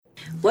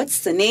What's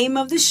the name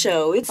of the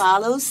show? It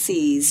follows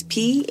C's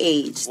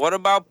PH. What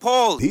about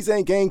Paul? These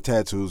ain't gang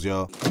tattoos,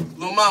 y'all.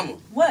 Little mama.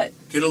 What?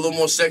 Get a little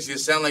more sexy. It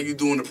sound like you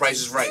doing The Price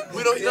is Right.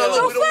 We don't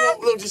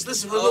want, just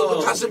listen.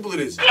 Look how simple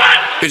it is.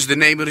 It's the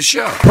name of the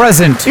show.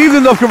 Present.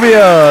 Evening, North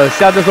Korea.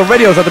 Shout out to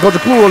radio. Shout out to Culture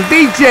Cool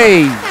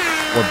DJ.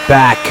 We're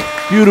back.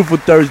 Beautiful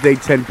Thursday,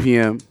 10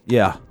 p.m.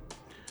 Yeah.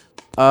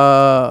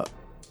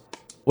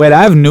 Wait,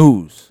 I have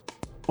news.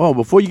 Oh,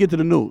 before you get to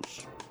the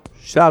news,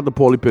 shout out to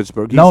Paulie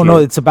Pittsburgh. He's No, here.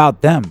 it's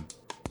about them.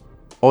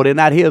 Oh, they're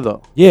not here,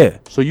 though. Yeah.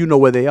 So you know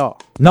where they are.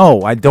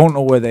 No, I don't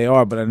know where they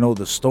are, but I know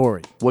the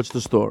story. What's the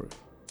story?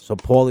 So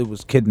Paulie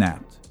was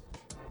kidnapped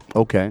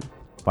Okay.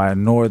 by a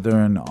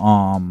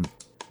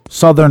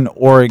southern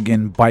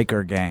Oregon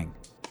biker gang.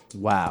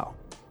 Wow.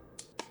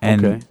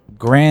 And Okay.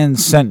 Grand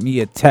sent me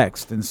a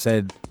text and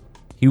said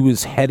he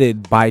was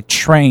headed by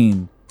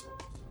train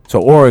to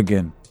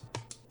Oregon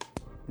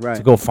Right.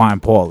 to go find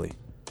Paulie.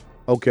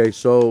 Okay,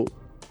 so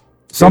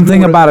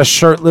Something about a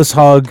shirtless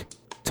hug,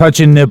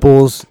 touching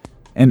nipples,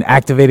 and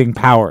activating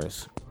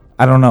powers.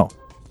 I don't know.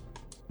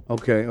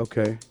 Okay.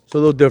 It's a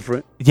little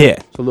different. Yeah.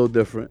 It's a little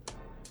different.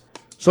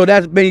 So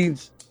that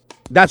means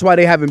that's why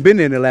they haven't been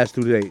there in the last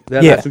 2 days.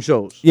 The Yeah. last 2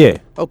 shows. Yeah.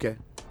 Okay.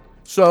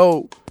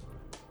 So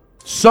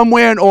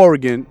somewhere in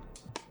Oregon,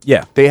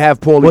 Yeah. they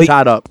have Paulie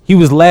tied up. He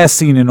was last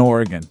seen in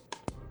Oregon.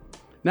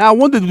 Now I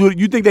wonder, do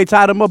you think they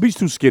tied him up? He's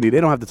too skinny.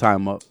 They don't have to tie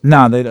him up.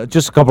 No, they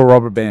just a couple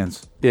rubber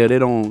bands. Yeah, they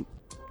don't.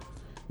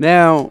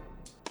 Now,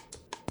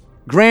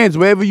 Grands,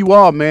 wherever you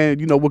are, man,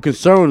 we're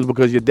concerned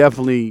because you're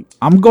definitely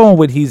I'm going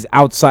with he's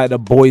outside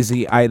of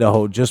Boise,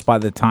 Idaho, just by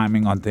the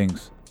timing on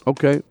things.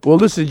 okay. Well,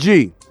 listen,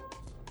 G,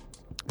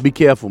 be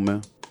careful,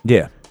 man.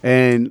 Yeah,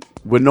 And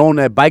we're known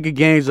that biker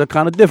gangs are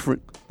kind of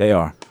different. they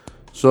are.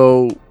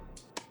 So,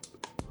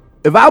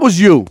 if I was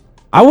you,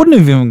 I wouldn't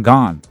have even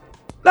gone.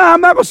 nah,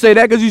 I'm not gonna say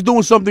that because he's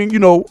doing something,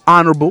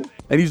 honorable,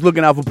 and he's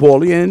looking out for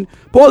Paulie. And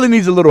Paulie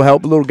needs a little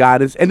help, a little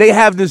guidance. And they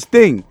have this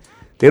thing.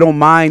 They don't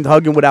mind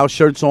hugging without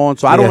shirts on,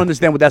 so I don't Yeah.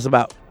 understand what that's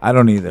about. I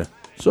don't either.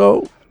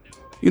 So,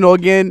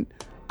 again,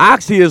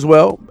 Ox here as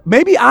well.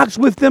 Maybe Ox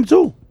with them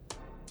too.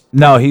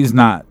 No, he's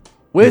not.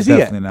 Where's He's he at?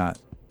 Definitely not.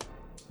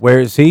 Where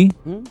is he?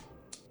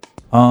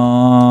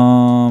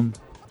 I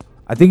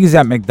think he's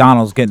at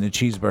McDonald's getting a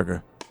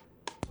cheeseburger.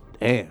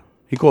 Damn.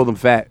 He called him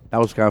fat. That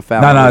was kind of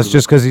foul. No, it's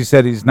just because he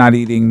said he's not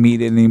eating meat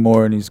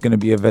anymore and he's going to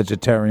be a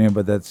vegetarian.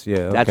 But that's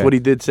That's okay. what he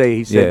did say.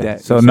 He said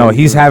that. So He no, said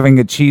he's having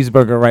a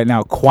cheeseburger right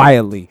now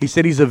quietly. He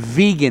said he's a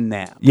vegan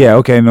now. Yeah.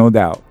 Okay. No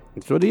doubt.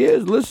 That's what he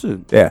is.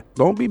 Listen. Yeah.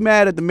 Don't be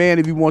mad at the man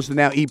if he wants to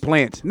now eat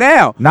plants.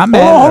 Now. Not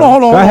mad.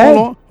 Hold on. Go ahead.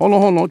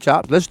 Hold on,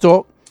 Chops. Let's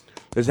talk.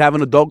 Let's have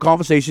an adult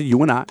conversation,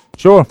 you and I.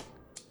 Sure.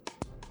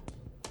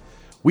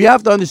 We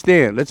have to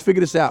understand. Let's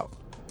figure this out.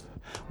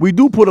 We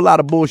do put a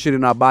lot of bullshit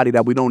in our body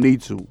that we don't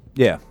need to.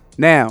 Yeah.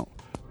 Now,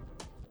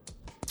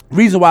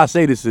 reason why I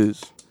say this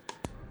is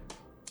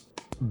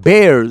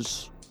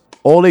bears,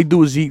 all they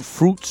do is eat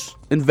fruits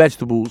and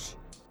vegetables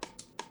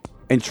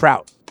and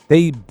trout. They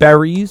eat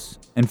berries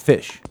and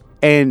fish.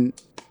 And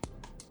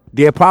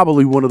they're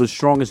probably one of the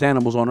strongest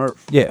animals on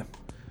earth. Yeah.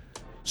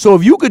 So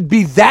if you could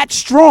be that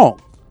strong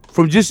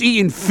from just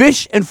eating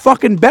fish and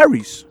fucking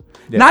berries,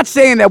 not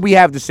saying that we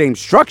have the same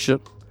structure,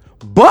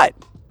 but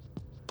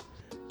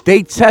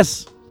they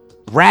test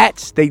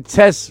rats, they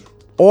test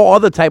all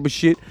other type of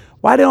shit.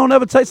 Why they don't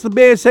ever test the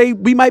bear and say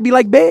we might be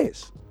like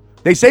bears?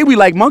 They say we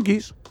like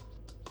monkeys.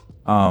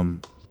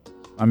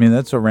 I mean,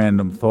 that's a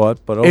random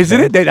thought, but okay. Isn't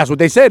it? That's what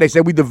they said. They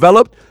said we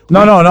developed.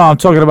 No. I'm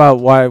talking about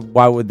why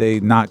would they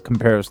not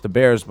compare us to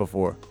bears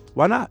before?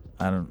 Why not?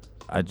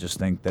 I just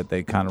think that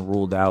they kind of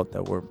ruled out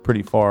that we're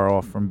pretty far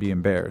off from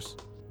being bears.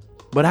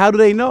 But how do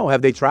they know?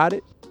 Have they tried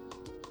it?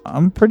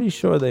 I'm pretty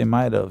sure they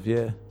might have,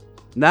 yeah.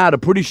 Nah, the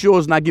pretty sure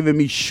is not giving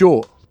me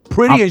sure.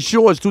 Pretty and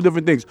sure is two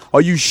different things.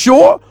 Are you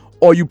sure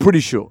or are you pretty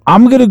sure?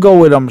 I'm going to go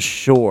with I'm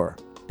sure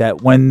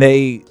that when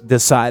they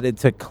decided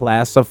to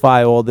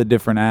classify all the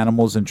different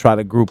animals and try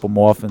to group them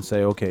off and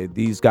say, okay,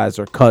 these guys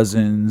are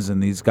cousins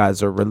and these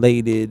guys are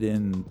related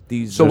and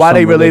these So are why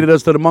they related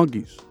us to the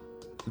monkeys?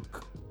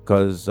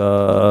 Because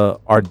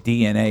our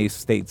DNA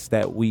states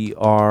that we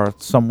are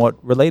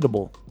somewhat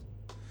relatable.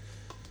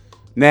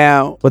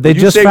 Now, But they when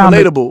you just say found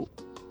it- relatable,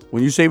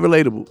 when you say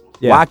relatable,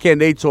 Yeah. why can't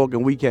they talk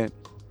and we can't?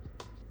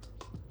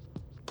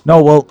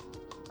 No, well,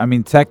 I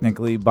mean,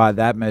 technically, by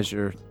that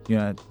measure, you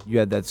had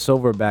that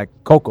silverback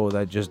Coco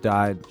that just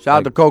died. Shout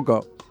out to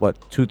Coco. What,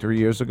 2-3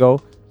 years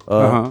ago?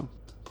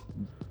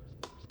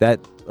 That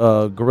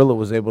gorilla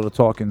was able to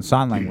talk in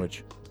sign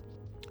language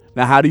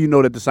Now, how do you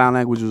know that the sign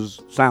language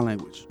was sign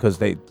language? because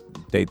they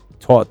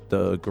taught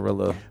the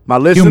gorilla. My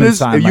human listeners,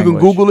 sign if you can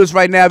language. Google this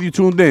right now, if you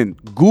tuned in,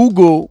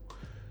 Google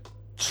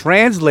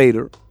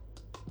translator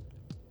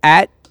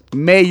at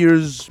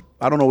Mayer's.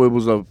 I don't know, it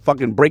was a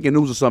fucking breaking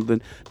news or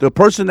something. The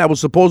person that was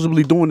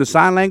supposedly doing the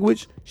sign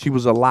language, she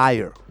was a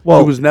liar.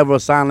 Well- she was never a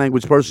sign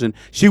language person.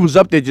 She was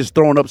up there just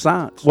throwing up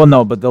signs. Well,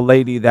 no, but the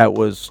lady that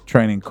was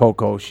training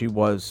Coco, she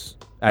was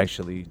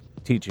actually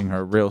teaching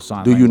her real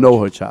sign Do language. you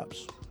know her,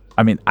 Chops?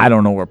 I mean, I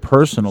don't know her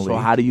personally. So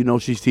how do you know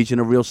she's teaching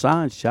the real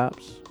science,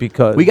 Chops?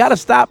 Because We got to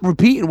stop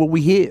repeating what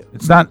we hear.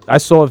 it's not. I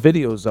saw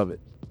videos of it.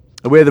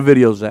 Where are the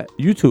videos at?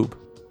 YouTube.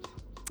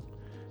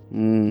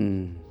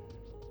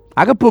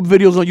 I could put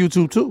videos on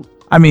YouTube, too.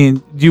 I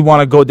mean, do you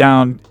want to go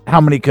down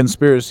how many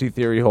conspiracy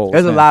theory holes?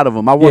 There's a lot of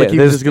them. I want to keep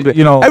there's- this conspiracy.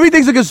 you know-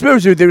 Everything's a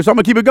conspiracy theory, so I'm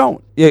going to keep it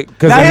going. Yeah,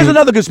 because Now, here's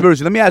another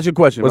conspiracy. Let me ask you a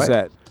question. What's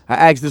right? that?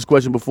 I asked this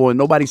question before, and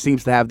nobody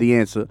seems to have the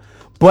answer.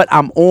 But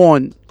I'm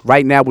on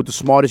right now with the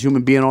smartest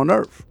human being on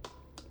earth.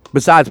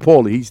 Besides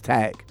Paulie, he's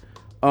tag.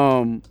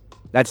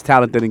 That's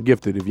talented and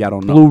gifted, if y'all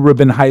don't know. Blue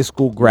Ribbon High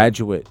School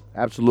graduate.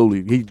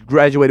 Absolutely. He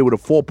graduated with a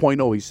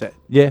 4.0, he said.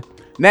 Yeah,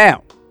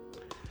 Now,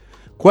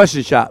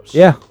 question, Chops.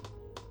 yeah.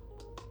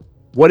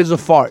 What is a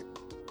fart?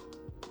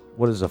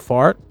 What is a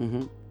fart?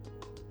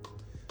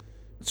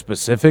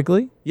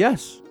 Specifically,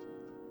 Yes.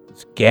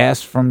 it's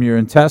gas from your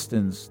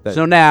intestines that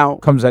So now,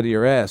 comes out of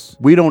your ass.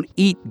 we don't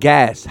eat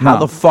gas. How No.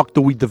 the fuck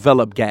do we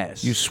develop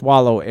gas? You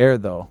swallow air,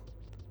 though.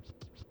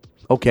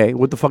 Okay,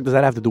 what the fuck does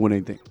that have to do with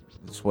anything?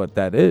 That's what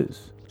that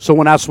is. So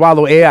when I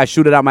swallow air, I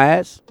shoot it out my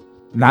ass?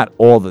 Not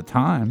all the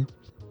time.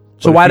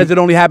 So why does it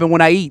only happen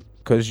when I eat?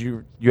 Because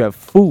you have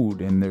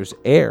food and there's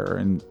air,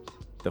 and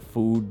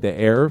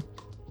the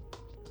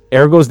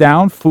air goes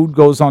down, food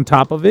goes on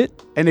top of it.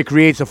 And it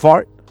creates a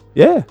fart?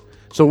 Yeah,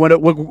 So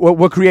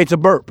what creates a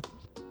burp?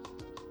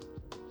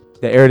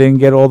 the air didn't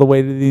get all the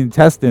way to the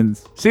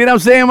intestines. See what I'm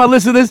saying, my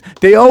listeners?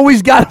 They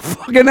always got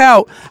fucking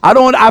out.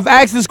 I've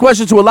asked this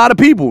question to a lot of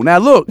people. Now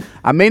look,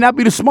 I may not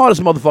be the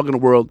smartest motherfucker in the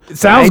world. It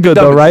sounds good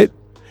though, right?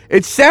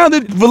 It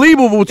sounded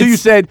believable until you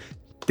said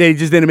they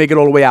just didn't make it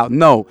all the way out.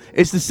 No,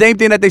 it's the same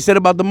thing that they said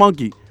about the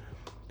monkey.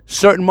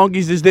 Certain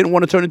monkeys just didn't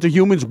want to turn into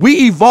humans.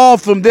 We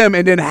evolved from them,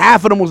 and then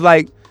half of them was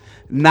like,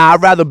 nah,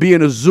 I'd rather be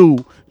in a zoo,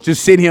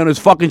 just sitting here on this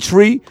fucking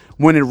tree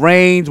when it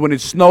rains, when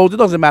it snows. It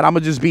doesn't matter. I'm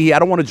going to just be here. I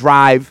don't want to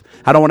drive.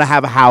 I don't want to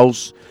have a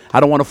house. I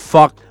don't want to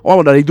fuck.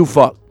 Oh, no, they do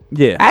fuck.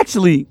 Yeah.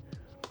 Actually,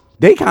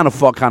 they kind of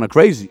fuck kind of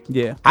crazy.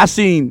 Yeah. I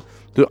seen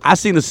the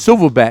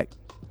silverback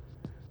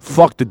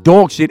fuck the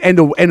dog shit, and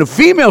the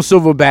female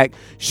silverback,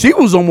 she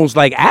was almost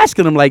like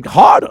asking him like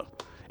harder,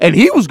 and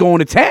he was going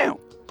to town.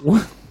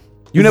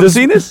 You never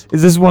seen this?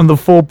 Is this one of the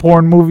full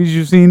porn movies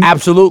you've seen?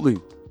 Absolutely.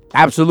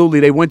 Absolutely.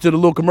 They went to the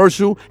little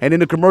commercial, and in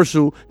the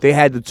commercial, they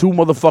had they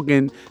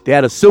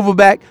had a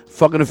silverback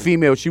fucking a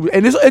female.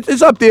 And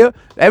it's up there.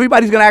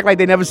 Everybody's going to act like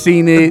they never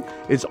seen it.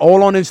 It's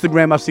all on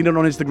Instagram. I've seen it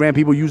on Instagram.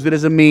 People used it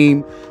as a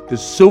meme. The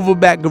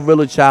silverback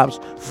gorilla Chops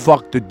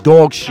fucked the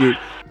dog shit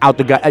out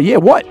the guy.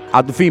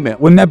 Out the female.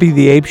 Wouldn't that be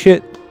the ape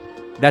shit?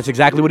 That's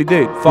exactly what he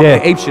did. Fuck Yeah.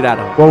 the ape shit out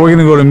of her. Well, we're going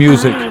to go to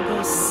music.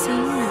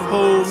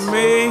 Hold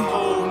me,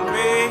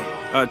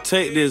 I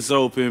take this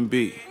open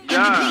beat.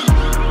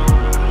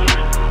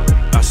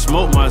 I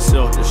smoke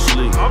myself to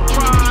sleep.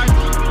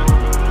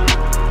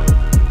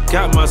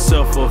 Got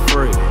myself for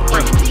free.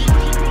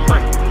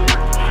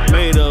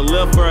 Made a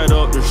left right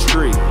up the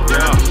street.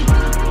 Yeah.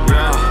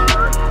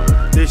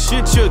 This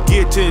shit you're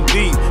getting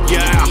deep.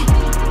 Yeah.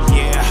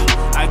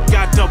 I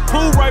got the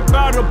pool right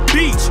by the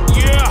beach.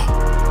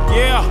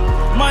 Yeah.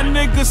 My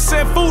nigga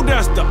said food,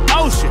 that's the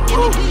ocean.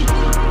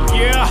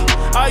 Yeah.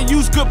 I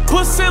use good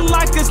pussy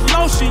like it's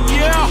lotion.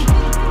 Yeah.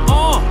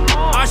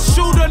 I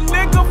shoot a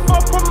nigga for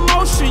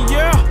promotion,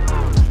 yeah.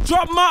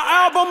 Drop my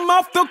album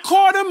off the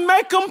court and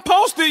make them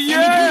post it,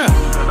 yeah.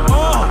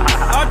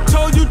 I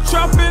told you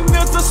trapping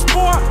is a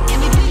sport.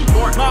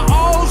 My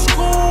old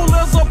school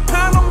is a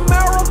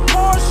Panamera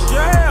Porsche,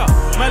 yeah.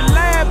 My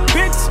lab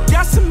bitch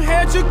got some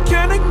head you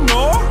can't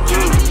ignore.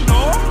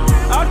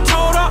 I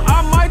told her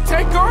I might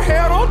take her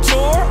head on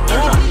tour.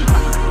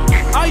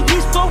 I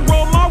used to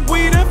roll my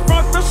weed in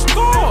front the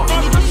store.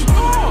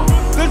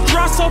 The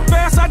drive so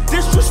fast I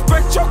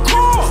disrespect your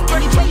car.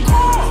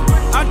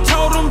 I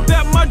told them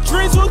that my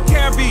dreams were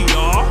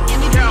caviar.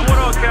 Cal, what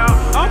up, Cal?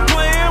 I'm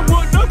playing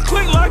with the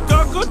click like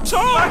a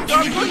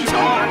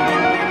guitar.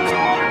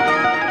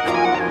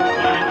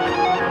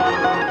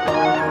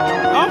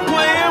 I'm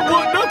playing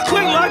with the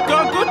click like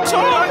a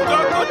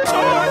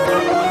guitar.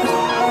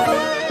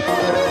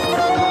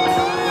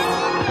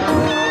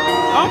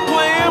 I'm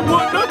playing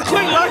with the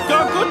click like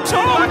a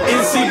guitar.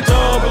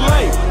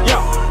 NCAA,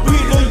 yeah, we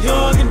the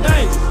young and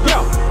dangerous,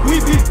 yeah, we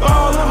be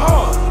ballin'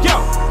 hard,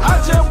 yeah,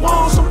 I just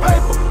want some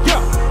paper,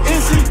 yeah,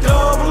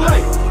 NCAA,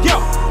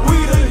 yeah, we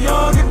the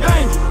young and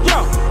dangerous,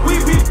 yeah, we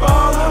be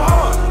ballin'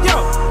 hard,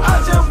 yeah,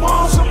 I just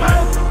want some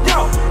paper,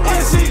 yeah,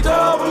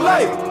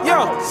 NCAA,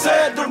 yeah,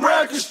 set the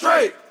record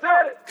straight,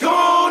 come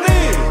on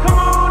in, come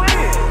on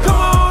in, come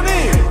on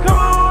in, come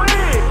on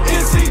in,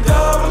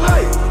 NCAA,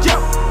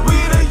 yeah, we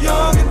the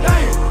young and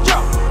dangerous,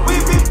 yeah, we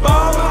be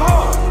ballin'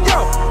 hard,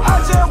 yeah, I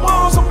just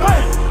want some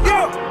paper,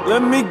 yeah.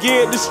 Let me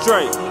get this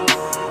straight.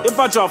 If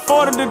I drop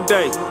 40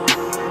 today,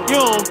 you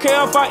don't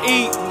care if I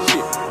eat,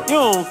 shit. You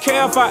don't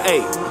care if I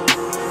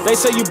ate. They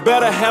say you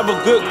better have a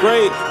good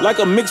grade, like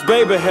a mixed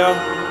baby hair.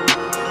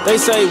 They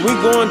say we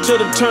going to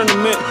the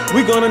tournament,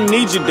 we gonna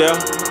need you there.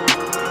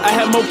 I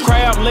had more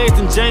crab legs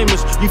than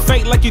Jameis. You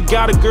fake like you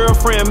got a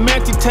girlfriend.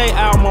 Manti Tay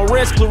out, my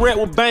red Claret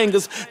with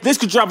bangers. This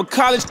could drive a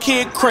college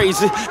kid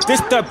crazy.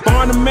 This that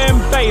Barnum and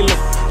Bailey.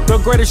 The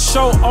greatest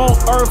show on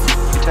earth.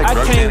 I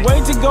can't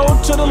wait to go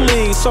to the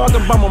league so I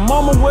can buy my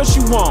mama what she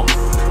want.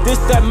 This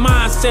that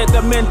mindset,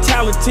 that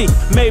mentality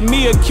made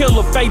me a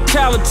killer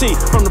fatality.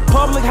 From the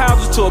public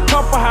houses to a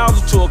couple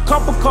houses to a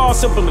couple cars,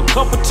 sipping a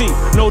cup of tea.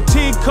 No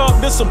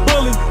teacup, this a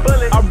bully.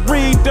 I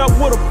read up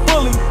with a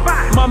bully.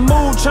 My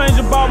mood change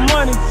about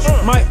money.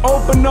 Might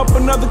open up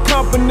another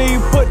company,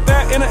 put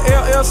that in an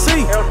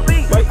LLC.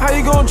 Like, how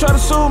you gonna try to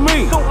sue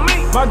me?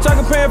 My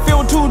jacket pants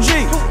filled with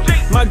 2G.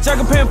 My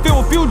jacket pants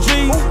filled with few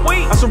G's.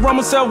 I surround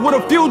myself with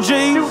a few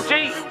G's.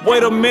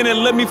 Wait a minute,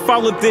 let me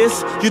follow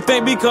this. You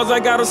think because I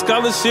got a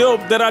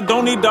scholarship that I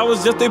don't need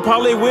dollars just they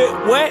probably with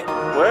what?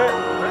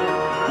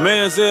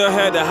 Manziel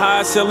had the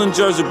high selling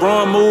jersey.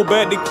 Braun moved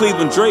back to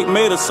Cleveland. Drake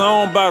made a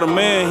song about a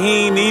man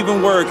he ain't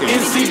even working.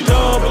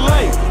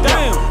 NCAA,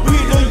 damn, we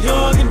the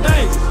young and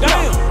dangerous.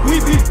 Damn, we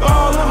be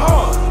ballin'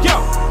 hard. Yo,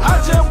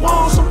 I just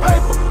want some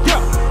paper. Yo,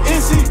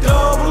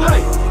 NCAA,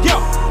 yo,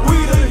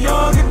 we the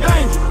young and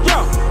dangerous. Yo,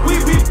 we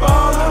be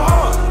ballin'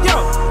 hard. Yo,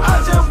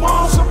 I just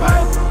want some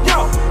paper.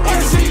 Yo,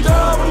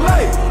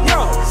 NCAA, yo,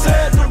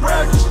 set the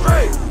record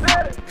straight.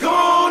 Come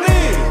on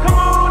in, come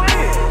on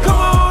in, come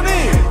on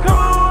in, come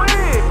on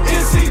in.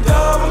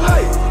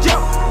 NCAA, yo,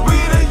 we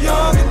the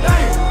young and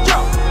dangerous. Yo,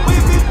 we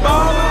be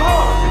ballin'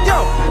 hard. Yo,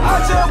 I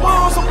just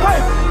want some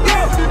paper.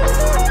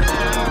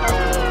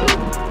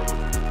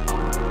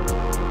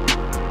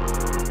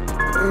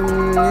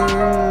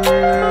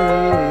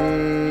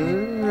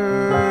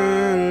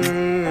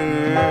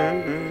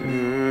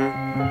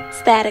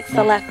 Static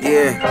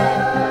Selector.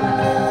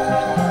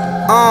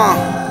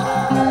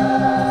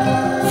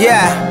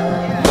 Yeah.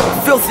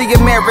 Filthy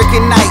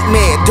American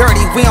nightmare,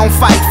 dirty, we don't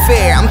fight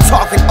fair. I'm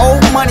talking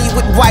old money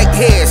with white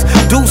hairs,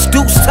 deuce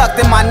tucked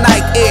in my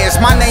night ears.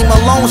 My name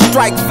alone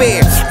strike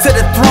fair. To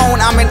the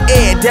throne I'm an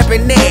heir,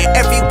 debonair.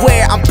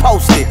 Everywhere I'm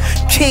posted,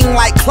 king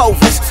like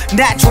Clovis,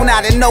 natural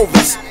not a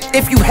novice.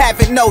 If you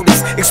haven't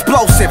noticed,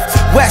 explosive,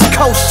 West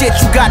Coast shit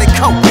you gotta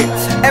cope with.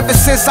 Ever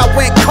since I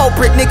went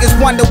corporate, niggas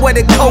wonder where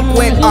the coke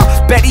went.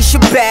 Betty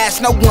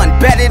Shabazz, no one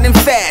better than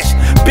Fash.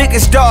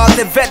 Biggest dog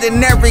the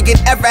veterinarian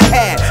ever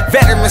had.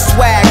 Veteran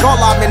swag, all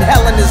I'm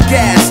inhaling is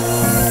gas.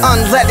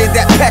 Unleaded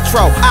that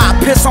petro, I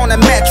piss on the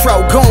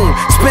metro goon.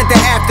 Spent the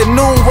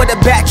afternoon with a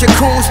batch of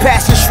coons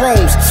passing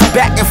shrooms.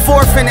 Back and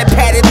forth in a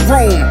padded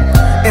room.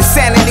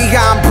 Insanity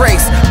I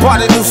embrace.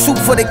 Bought a new suit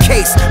for the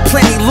case.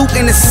 Plenty loot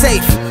in the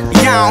safe.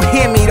 Y'all don't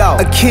hear me though.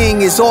 A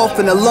king is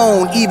often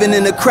alone, even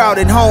in a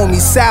crowded home.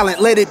 He's silent,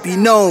 let it be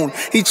known.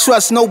 He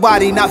trusts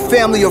nobody, not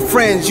family or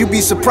friends. You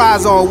be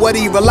surprised on what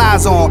he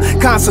relies on.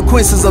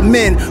 Consequences of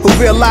men who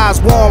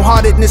realize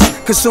warm-heartedness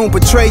could soon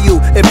betray you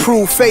and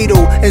prove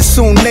fatal. And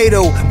soon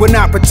NATO will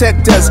not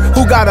protect us.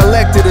 Who got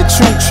elected a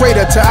true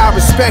traitor to our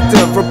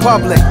respective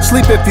republic?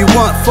 Sleep if you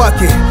want, fuck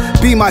it.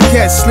 Be my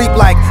guest, sleep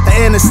like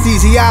an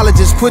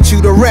anesthesiologist, put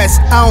you to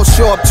rest. I don't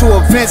show up to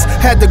events,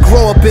 had to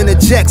grow up in the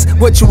jacks.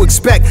 What you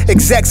expect?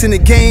 Execs in the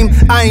game,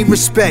 I ain't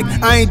respect.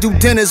 I ain't do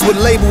dinners with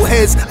label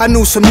heads. I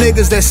knew some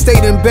niggas that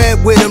stayed in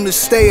bed with them to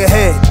stay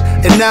ahead.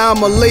 And now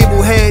I'm a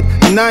label head,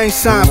 and I ain't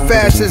signed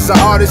fast as an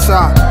artist.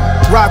 I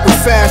rock with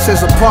fast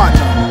as a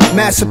partner.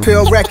 Mass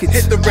Appeal Records.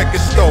 Hit the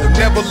record store,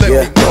 never let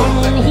me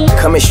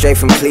go. Coming straight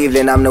from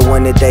Cleveland, I'm the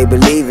one that they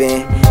believe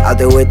in. Out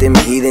there with them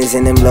heathens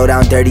and them low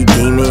down dirty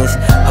demons.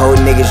 Whole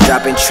niggas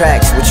dropping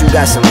tracks, what you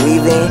got some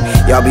weaving?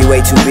 Y'all be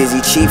way too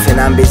busy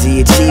chiefing, I'm busy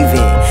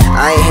achieving.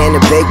 I ain't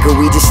Hannah Baker,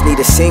 we just need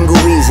a single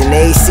reason.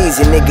 Every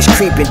season, niggas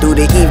creeping through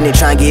the evening,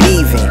 trying to get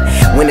even.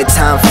 Winter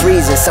time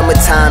freezing,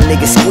 summertime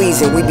niggas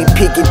squeezing. We be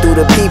peeking through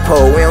the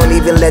peephole, we don't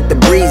even let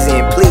the breeze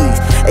in, please.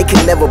 They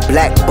can never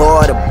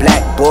blackboard a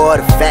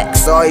blackboard. The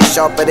facts always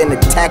sharper than a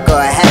tack or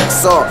a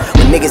hacksaw.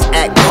 When niggas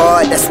act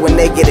hard, that's when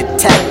they get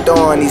attacked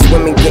on. These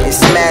women getting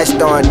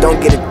smashed on, don't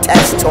get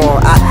attached to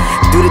them. I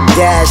do the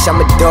dash,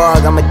 I'm a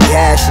dog, I'm a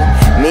dasher.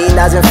 Me,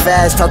 nothing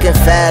fast, talking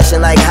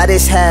fashion, like how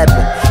this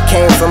happened.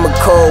 Came from a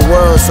cold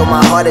world, so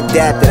my heart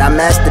adapted. I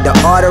mastered the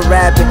art of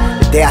rapping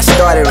the day I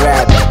started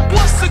rapping.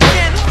 Once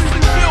again,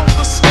 feel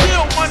the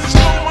skill, money's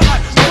going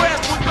like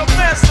squares with the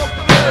mess of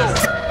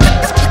bills.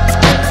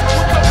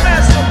 With the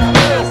mess of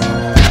bills.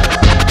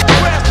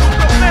 Squares with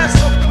the mess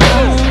of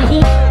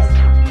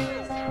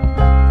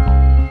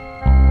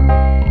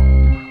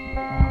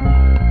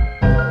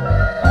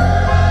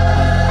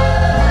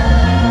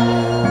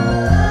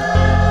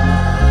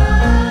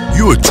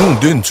You are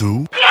tuned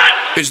into.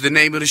 Is the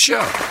name of the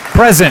show.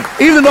 Present.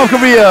 Even North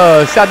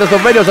Korea, shout out to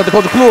radio, shout out to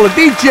Culture Clue, the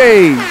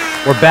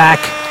DJs. We're back.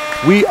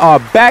 We are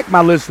back,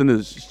 my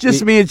listeners. It's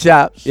just me and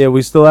Chops. Yeah,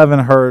 we still haven't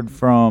heard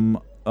from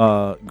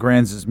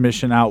Grands'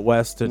 mission out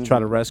west to try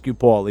to rescue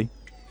Paulie.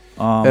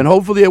 And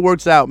hopefully it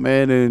works out,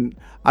 man. And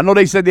I know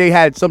they said they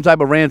had some type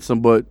of ransom,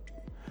 but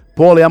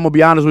Paulie, I'm going to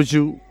be honest with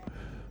you.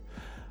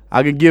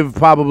 I can give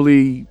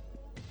probably.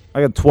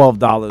 I got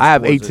 $12. I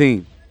have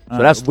 18. So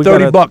that's we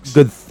 $30. got a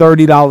good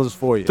 $30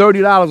 for you.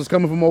 $30 is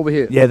coming from over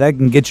here. Yeah, that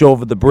can get you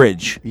over the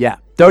bridge. Yeah,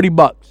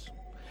 $30.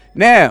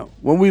 Now,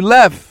 when we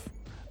left,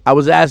 I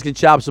was asking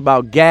Chops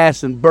about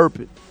gas and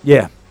burping.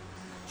 Yeah.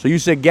 So you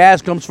said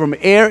gas comes from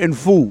air and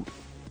food.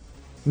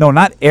 No,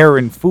 not air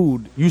and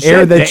food. You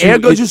said the air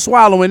goes you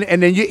swallowing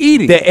and then you're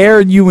eating. The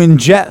air you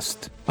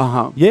ingest.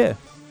 Uh-huh. Yeah.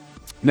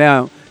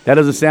 Now, that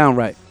doesn't sound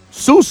right.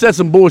 Sue said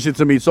some bullshit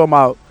to me talking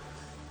about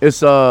it's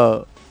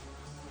something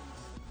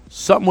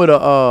with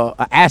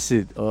a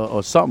acid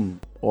or something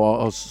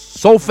or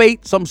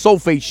sulfate, some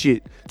sulfate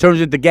shit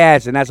turns into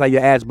gas and that's how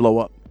your ass blow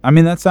up. I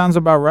mean, that sounds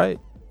about right.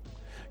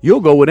 You'll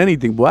go with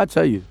anything, boy, I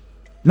tell you.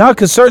 No,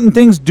 because certain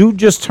things do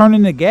just turn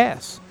into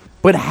gas.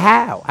 But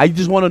how? I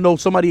just want to know,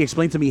 somebody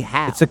explain to me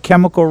how. It's a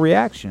chemical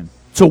reaction.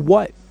 To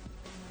what?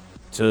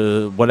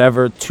 To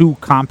whatever two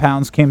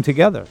compounds came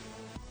together.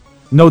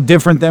 No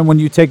different than when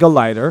you take a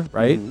lighter,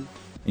 right? And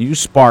you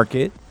spark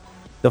it.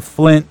 The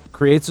flint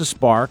creates a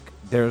spark.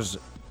 There's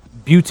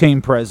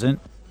butane present.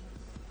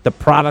 The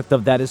product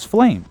of that is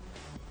flame.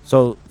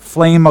 So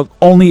flame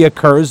only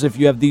occurs if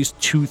you have these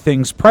two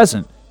things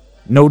present.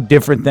 No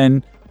different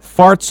than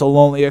farts will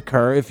only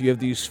occur if you have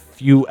these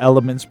few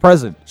elements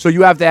present. So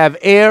you have to have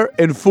air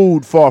and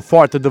food for a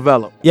fart to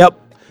develop. Yep.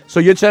 So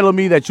you're telling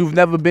me that you've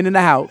never been in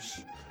the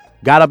house,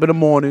 got up in the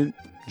morning,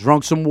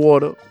 drunk some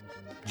water,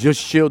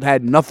 just chilled,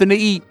 had nothing to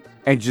eat,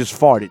 and just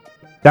farted.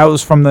 That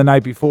was from the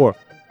night before.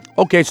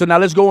 Okay, so now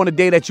let's go on a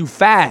day that you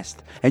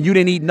fast and you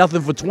didn't eat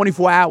nothing for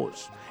 24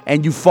 hours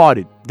and you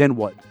farted. Then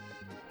what?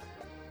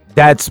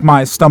 That's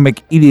my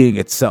stomach eating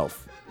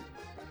itself.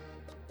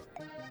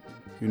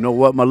 You know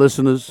what, my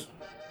listeners?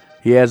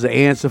 He has an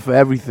answer for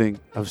everything.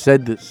 I've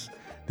said this.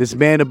 This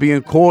man will be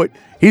in court.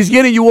 He's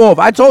getting you off.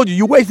 I told you,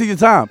 you wasted your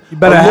time. You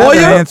better have an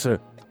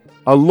answer.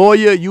 A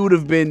lawyer, you would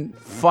have been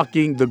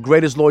fucking the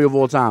greatest lawyer of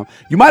all time.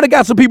 You might have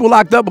got some people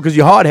locked up because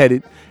you're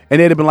hard-headed, and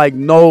they'd have been like,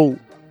 no,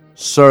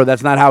 sir,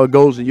 that's not how it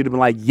goes. And you'd have been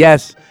like,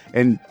 yes,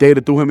 and they'd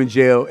have threw him in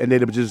jail, and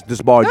they'd have just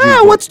disbarred you.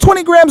 Yeah, what's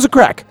 20 grams of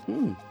crack?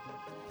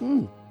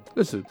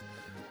 Listen,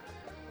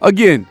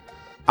 again,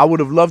 I would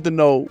have loved to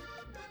know.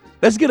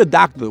 Let's get a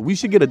doctor. We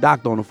should get a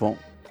doctor on the phone.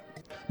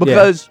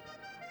 Because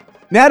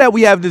now that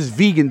we have this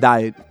vegan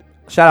diet,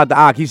 shout out to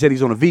Ak, he said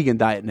he's on a vegan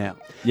diet now.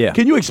 Yeah.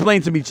 Can you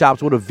explain to me,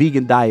 Chops, what a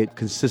vegan diet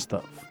consists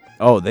of?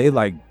 Oh, they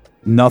like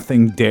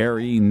nothing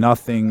dairy,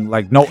 nothing,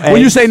 like no eggs.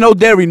 When you say no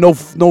dairy, no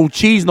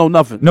cheese, no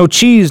nothing. No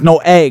cheese, no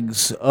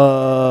eggs.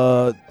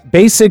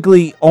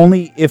 Basically,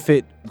 only if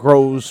it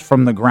grows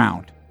from the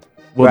ground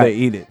will they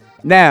eat it.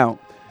 Now,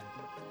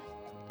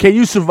 can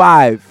you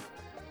survive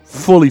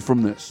fully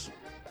from this?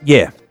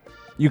 Yeah,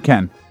 you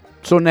can.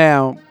 So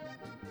now,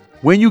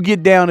 when you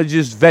get down to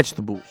just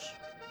vegetables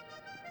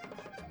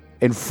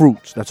and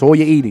fruits, that's all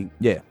you're eating.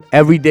 Yeah.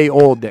 Every day,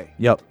 all day.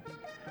 Yep.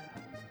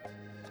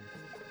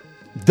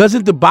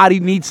 Doesn't the body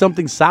need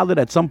something solid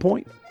at some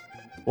point?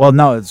 Well,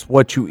 no, it's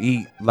what you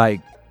eat.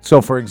 Like,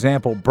 so for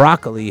example,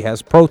 broccoli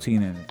has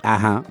protein in it.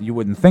 Uh-huh. You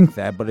wouldn't think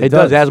that, but it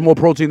does. It has more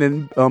protein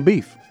than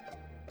beef.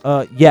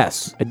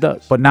 Yes. It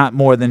does. But not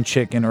more than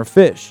chicken or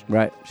fish.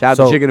 Right. Shout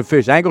out to chicken and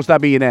fish. I ain't going to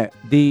stop eating that.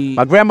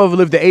 My grandmother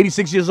lived to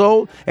 86 years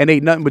old and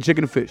ate nothing but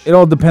chicken and fish. It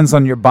all depends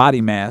on your body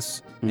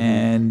mass,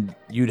 and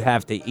you'd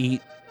have to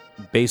eat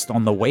based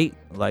on the weight.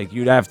 Like,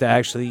 you'd have to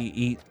actually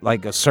eat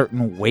like a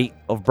certain weight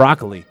of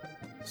broccoli,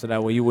 so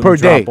that way you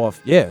wouldn't drop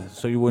off. Yeah,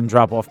 so you wouldn't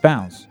drop off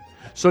pounds.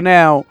 So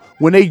now,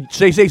 when they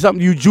say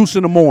something, you juice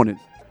in the morning,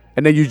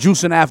 and then you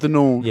juice in the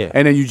afternoon,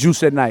 and then you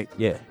juice at night.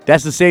 Yeah.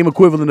 That's the same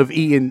equivalent of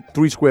eating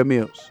 3 square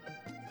meals.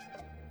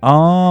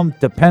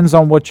 Depends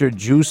on what you're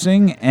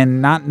juicing,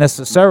 and not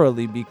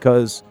necessarily,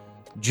 because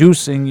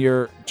juicing,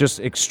 you're just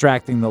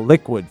extracting the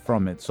liquid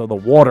from it, so the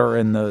water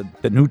and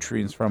the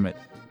nutrients from it.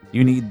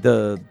 You need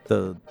the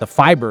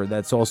fiber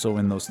that's also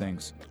in those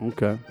things.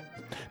 Okay.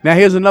 Now,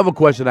 here's another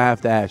question I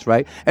have to ask,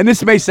 right? And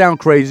this may sound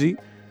crazy,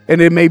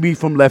 and it may be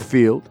from left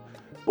field,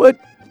 but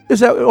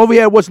it's over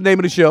here, what's the name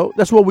of the show?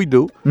 That's what we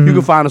do. You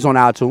can find us on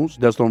iTunes,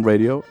 Deathstone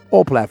Radio,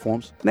 all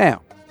platforms.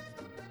 Now,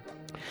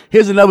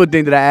 here's another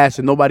thing that I asked,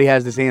 and nobody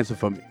has this answer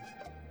for me.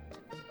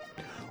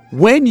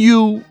 When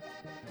you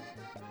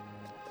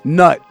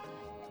nut,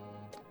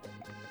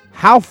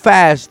 how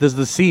fast does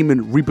the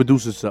semen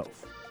reproduce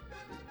itself?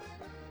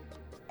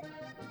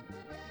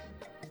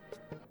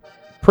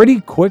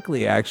 Pretty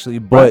quickly, actually,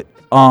 but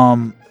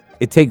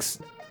it takes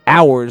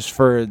hours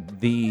for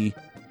the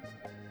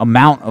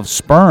amount of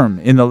sperm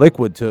in the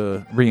liquid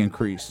to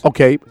re-increase.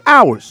 Okay,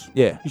 hours.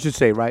 Yeah. You should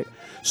say, right?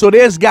 So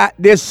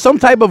there's some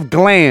type of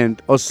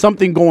gland or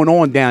something going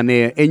on down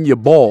there in your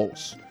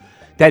balls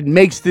that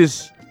makes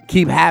this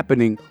keep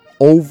happening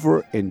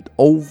over and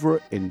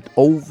over and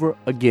over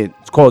again.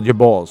 It's called your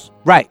balls.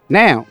 Right.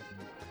 Now,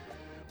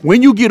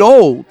 when you get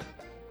old,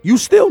 you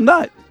still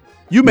nut.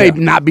 You may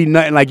not be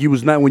nutting like you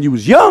was nutting when you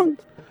was young,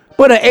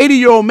 but an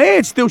 80-year-old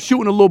man still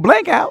shooting a little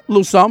blank out, a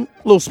little something,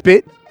 a little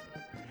spit.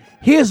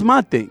 Here's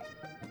my thing,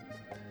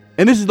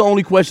 and this is the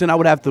only question I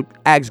would have to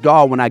ask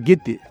God when I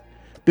get there.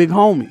 Big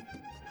homie,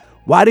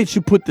 why didn't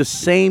you put the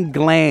same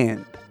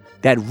gland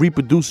that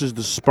reproduces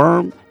the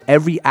sperm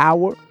every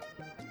hour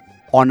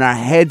on our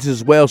heads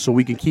as well, so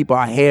we can keep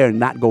our hair and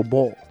not go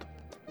bald?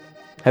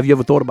 Have you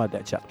ever thought about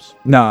that, Chops?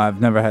 No, I've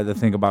never had to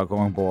think about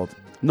going bald.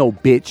 No,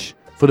 bitch.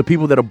 For the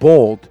people that are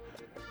bald,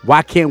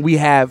 why can't we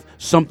have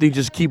something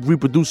just keep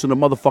reproducing the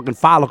motherfucking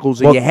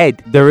follicles in your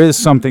head? There is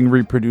something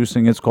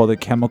reproducing. It's called a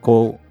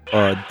chemical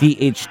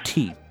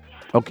DHT.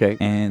 Okay.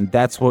 And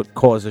that's what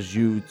causes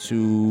you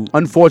to...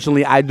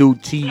 Unfortunately, I do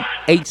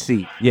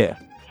THC. Yeah.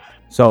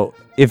 So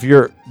if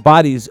your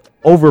body's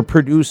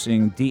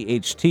overproducing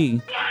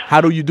DHT...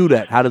 How do you do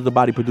that? How does the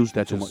body produce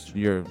that so much?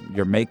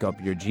 Your makeup,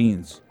 your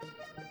genes.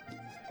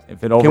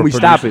 If it Can we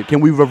stop it?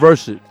 Can we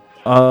reverse it?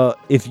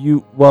 If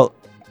you... Well,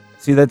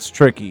 see, that's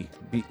tricky.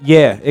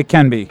 Yeah, it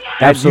can be.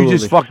 Absolutely. You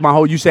just fucked my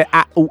whole... You said,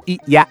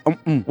 yeah,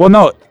 Well,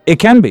 no, it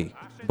can be.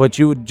 But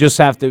you would just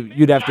have to,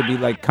 you'd have to be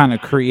like kind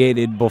of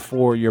created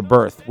before your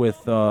birth with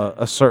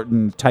a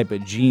certain type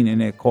of gene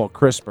in it called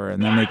CRISPR,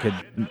 and then they could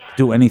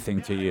do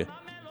anything to you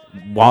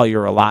while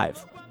you're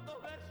alive.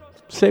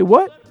 Say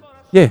what?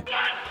 Yeah.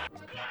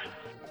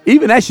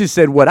 Even that shit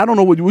said what? I don't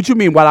know what you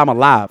mean while I'm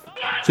alive.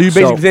 So you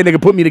basically saying they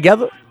can put me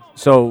together?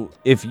 So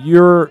if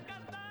you're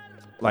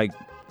like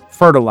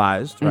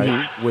fertilized,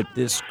 right, with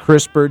this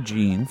CRISPR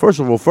gene. First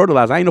of all,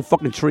 fertilized. I ain't no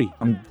fucking tree.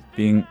 I'm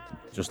being...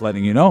 Just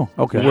letting you know.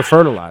 Okay. We're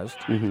fertilized,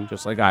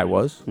 just like I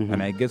was, and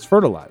it gets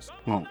fertilized.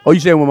 Oh, you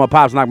saying when my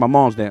pops knocked my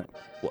mom's down?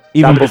 Well,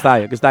 even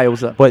Gastaya,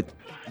 what's up? But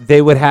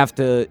they would have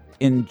to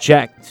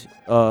inject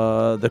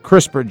the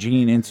CRISPR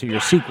gene into your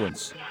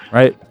sequence,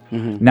 right?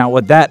 Now,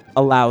 what that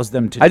allows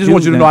them to do... I just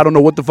want you to know I don't know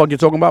what the fuck you're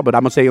talking about, but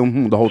I'm going to say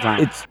the whole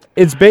time.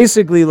 It's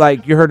basically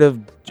like, you heard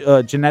of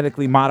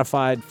genetically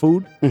modified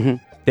food?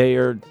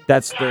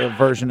 That's the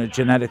version of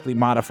genetically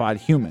modified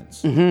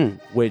humans,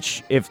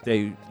 which if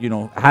they,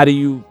 how do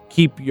you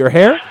keep your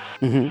hair?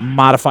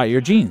 Modify your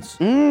genes.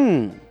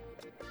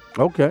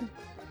 Okay.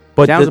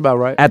 But sounds about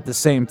right. At the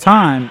same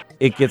time,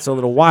 it gets a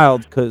little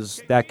wild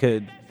because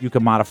you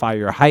could modify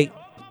your height,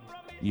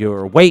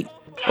 your weight.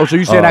 Oh, so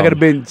you said I could have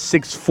been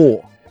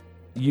 6'4"?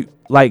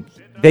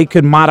 They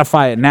could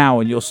modify it now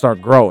and you'll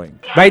start growing.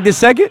 Right this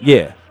second?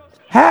 Yeah.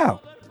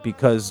 How?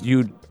 Because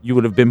you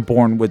would have been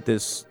born with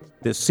this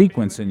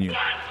sequence in you.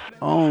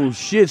 Oh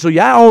shit! So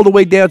y'all all the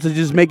way down to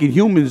just making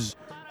humans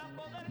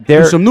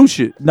do some new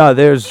shit. No,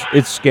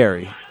 it's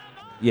scary.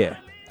 Yeah.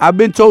 I've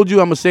been told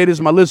you, I'm gonna say this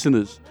to my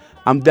listeners.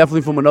 I'm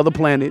definitely from another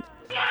planet,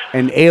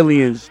 and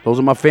aliens, those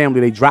are my family,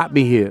 they dropped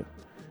me here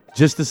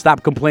just to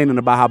stop complaining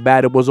about how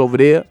bad it was over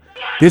there.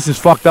 This is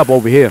fucked up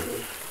over here.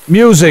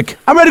 Music.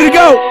 I'm ready to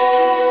go.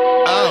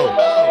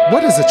 Oh.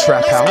 What is a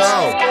trap house?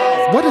 Oh.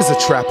 What is a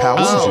trap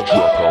house?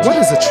 What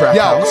is a trap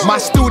house? My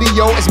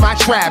studio is my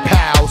trap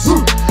house.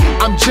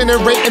 I'm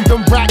generating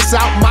them racks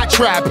out my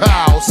trap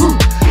house.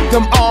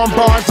 Them arm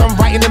bars I'm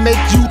writing to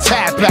make you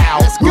tap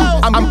out.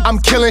 I'm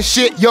killing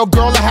shit, your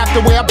girl I have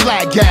to wear a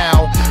black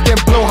gown, then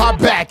blow her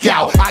back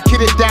out. I kid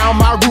it down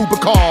my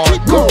Rubicon.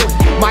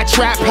 My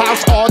trap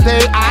house all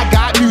day, I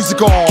got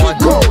music on.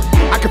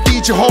 I can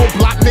feed your whole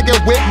block, nigga,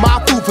 with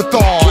my food for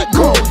thought.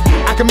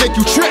 I can make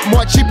you trip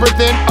more cheaper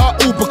than a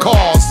Uber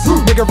cost.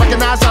 Nigga,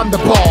 recognize I'm the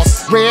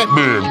boss.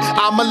 Redman,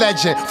 I'm a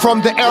legend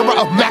from the era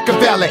of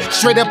Machiavelli.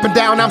 Straight up and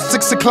down, I'm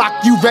 6 o'clock.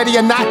 You ready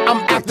or not?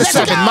 I'm after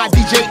 7. My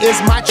DJ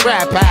is my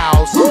trap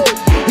house.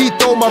 He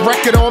throw my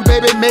record on,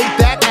 baby, make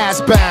that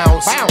ass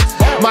bounce.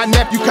 My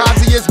nephew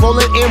Kazi is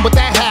rolling in with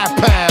that half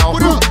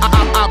pound.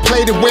 I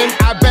play to win,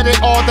 I bet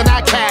it all, then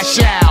I cash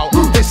out.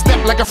 They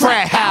step like a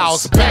frat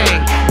house,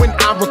 bang. When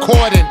I'm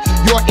recording,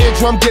 your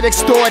eardrum get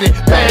extorted,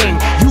 bang.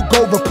 You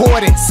go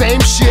report it, same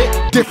shit,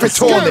 different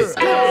toilet.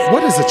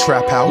 What is a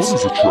trap house?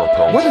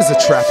 What is a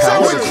trap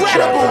house?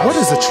 What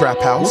is a trap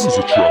house?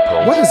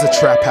 What is a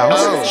trap house?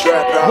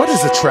 What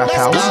is a trap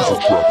house?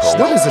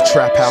 What is a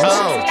trap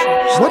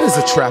house? What is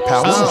a trap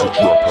house?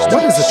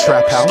 What is a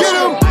trap house? Get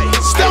him,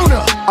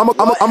 stoner.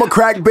 I'm a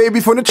crack baby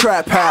from the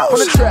trap house.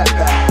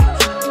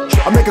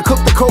 I make her cook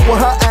the coke with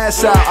her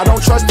ass out. I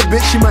don't trust the bitch,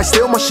 she might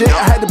steal my shit.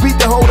 I had to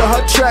beat the hold of her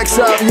tracks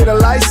out. Yeah, the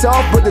lights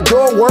off, but the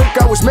door worked.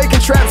 I was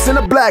making traps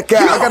in a blackout.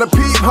 I got a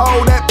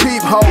peephole that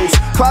peepholes.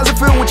 Closet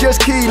filled with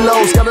just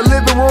kilos. Got a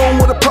living room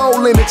with a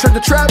pole in it. Turned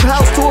the trap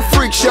house to a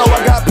freak show.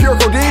 I got pure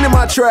codeine in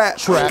my trap.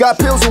 Got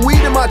pills and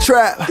weed in my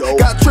trap.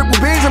 Got triple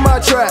beans in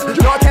my trap.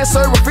 No, I can't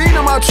serve a fiend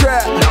in my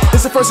trap.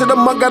 It's the first of the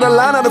month, got a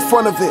line out in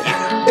front of it.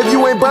 If you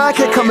ain't buying,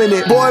 can't come in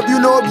it. Boy, if you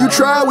know, if you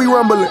try, we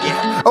rumbling.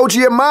 OG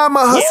and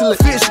mama hustling.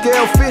 Fish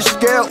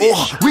scale,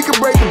 we can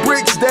break the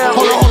bricks down.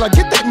 Hold on,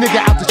 get that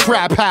nigga out the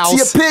trap house. See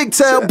a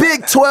pigtail,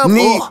 big 12.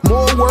 Need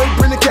more work,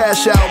 bring the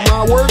cash out.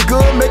 My work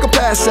good, make her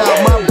pass out.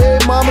 My baby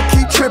mama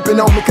keep tripping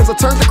on me, cause I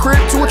turned the crib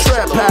to a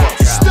trap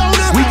house.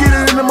 We get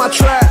it into my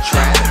trap.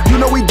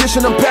 You know we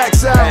dishing them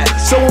packs out.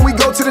 So when we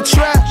go to the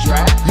trap,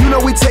 you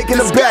know we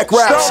taking the back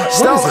routes.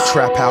 What is a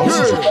trap house?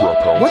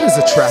 What is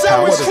a trap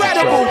house?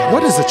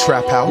 What is a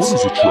trap house?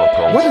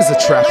 What is a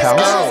trap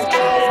house?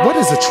 What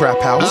is a trap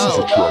house?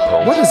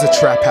 What is a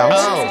trap house?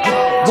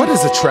 What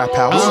is a trap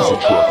house?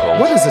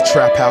 What is a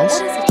trap house?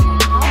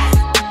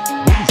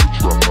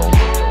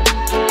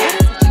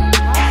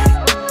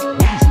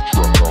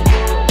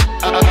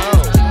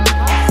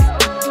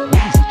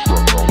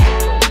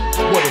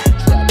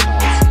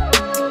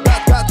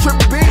 Got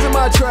triple B's in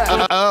my trap.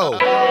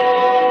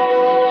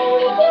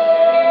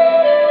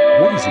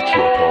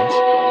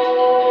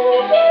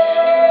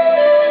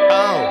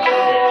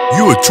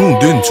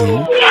 tuned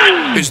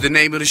into Is the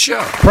name of the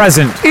show.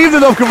 Present.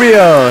 Evening North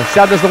Korea.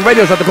 Shout out to some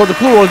radio, shout out to Culture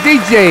Clue on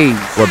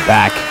DJs. We're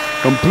back.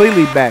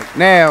 Completely back.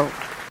 Now,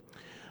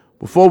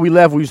 before we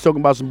left, we was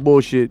talking about some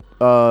bullshit.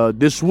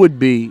 This would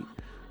be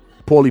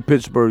Paulie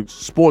Pittsburgh's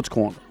sports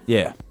corner.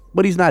 Yeah.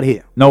 But he's not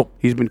here. Nope.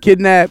 He's been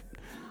kidnapped.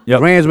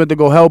 Yep. Rand's went to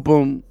go help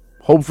him.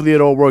 Hopefully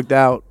it all worked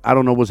out. I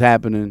don't know what's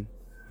happening.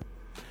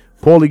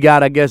 Paulie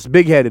got, I guess,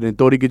 big-headed and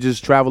thought he could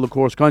just travel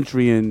across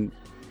country, and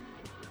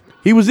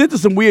he was into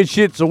some weird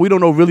shit, so we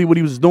don't know really what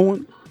he was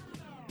doing.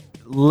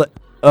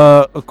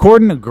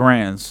 According to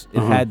Grants, it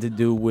had to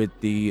do with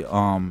the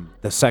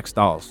sex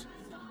dolls.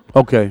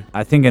 Okay.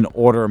 I think an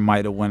order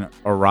might have went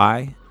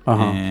awry,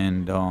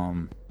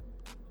 and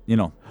you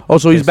know. Oh,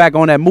 so he's back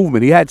on that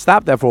movement. He had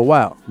stopped that for a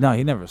while. No,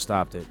 he never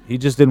stopped it. He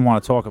just didn't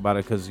want to talk about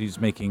it because he's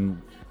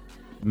making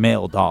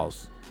male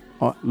dolls.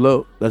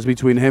 Look, that's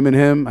between him and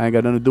him. I ain't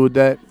got nothing to do with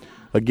that.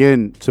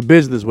 Again, it's a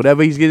business.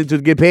 Whatever he's getting to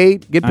get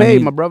paid,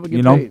 my brother,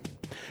 get paid.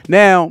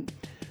 Now,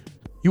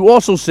 you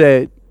also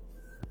said,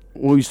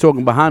 when we was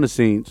talking behind the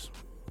scenes,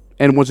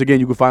 and once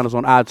again, you can find us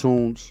on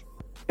iTunes,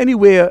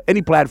 anywhere,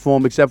 any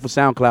platform except for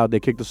SoundCloud,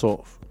 they kicked us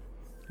off.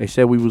 They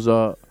said we was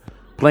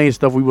playing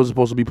stuff we wasn't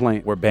supposed to be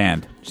playing. We're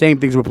banned. Same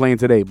things we're playing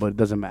today, but it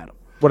doesn't matter.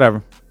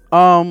 Whatever.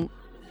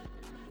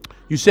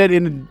 You said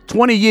in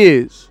 20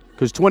 years,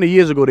 because 20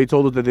 years ago they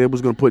told us that they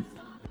was going to put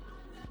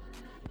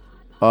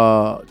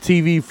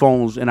TV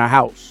phones in our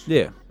house.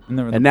 Yeah.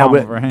 And now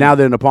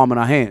they're in the palm of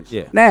our hands.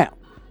 Yeah. Now,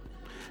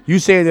 you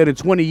saying that in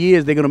 20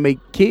 years they're going to make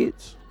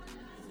kids?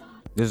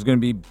 There's going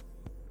to be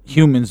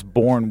humans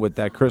born with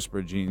that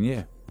CRISPR gene,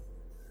 yeah.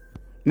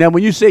 Now,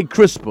 when you say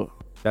CRISPR,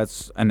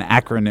 that's an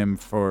acronym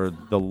for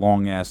the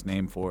long-ass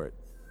name for it.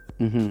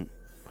 Mm-hmm.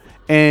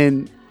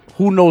 And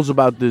who knows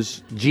about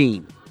this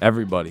gene?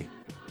 Everybody.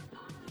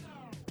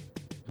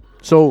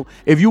 So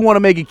if you want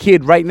to make a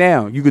kid right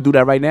now, you could do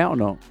that right now or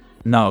no?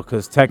 No,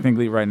 because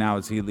technically right now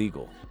it's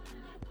illegal.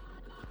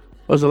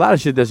 There's a lot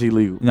of shit that's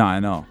illegal. No, I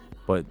know.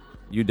 But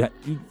there's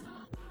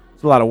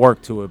a lot of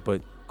work to it.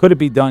 But could it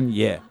be done?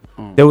 Yeah.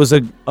 There was a,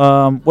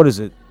 what is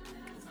it?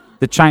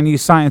 The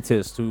Chinese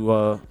scientist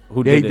who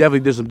did it. He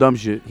definitely did some dumb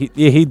shit.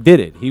 He did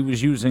it. He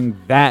was using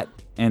that,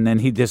 and then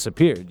he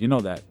disappeared. You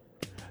know that.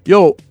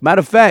 Yo,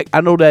 matter of fact,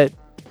 I know that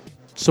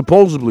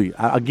supposedly,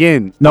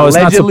 again. No, it's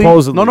not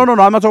supposedly. No,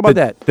 I'm not talking about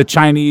that. The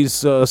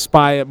Chinese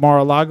spy at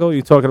Mar-a-Lago,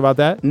 you talking about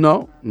that?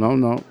 No.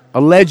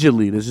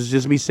 Allegedly. This is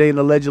just me saying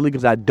allegedly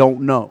because I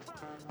don't know.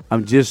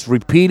 I'm just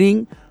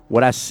repeating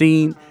what I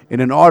seen in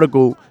an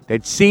article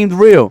that seemed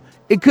real.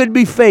 It could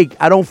be fake.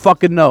 I don't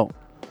fucking know.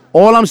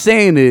 All I'm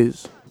saying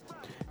is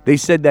they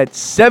said that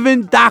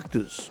 7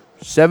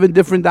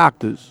 different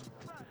doctors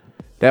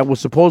that were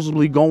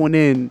supposedly going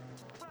in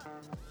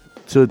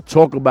to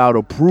talk about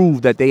or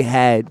prove that they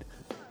had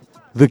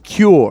the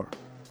cure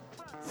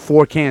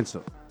for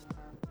cancer.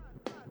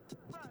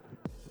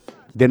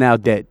 They're now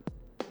dead.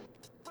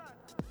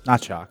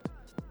 Not shocked.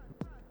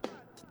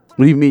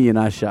 What do you mean you're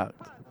not shocked?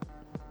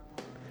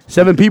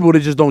 7 people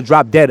that just don't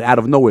drop dead out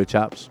of nowhere,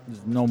 Chops.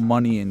 There's no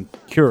money in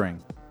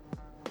curing.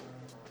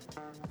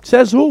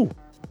 Says who?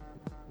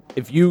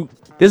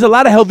 There's a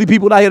lot of healthy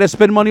people out here that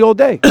spend money all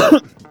day.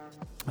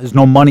 There's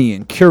no money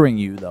in curing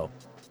you, though.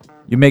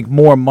 You make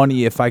more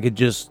money if I could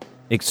just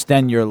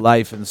extend your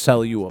life and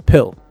sell you a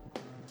pill.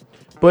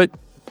 But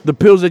the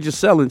pills that you're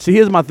selling, see,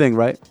 here's my thing,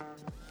 right?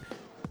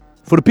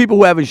 For the people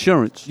who have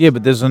insurance. Yeah,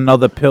 but there's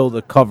another pill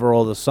to cover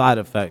all the side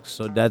effects.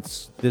 So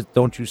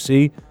don't you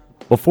see?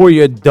 Before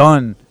you're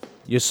done,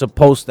 you're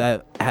supposed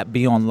to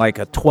be on like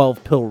a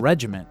 12-pill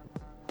regimen.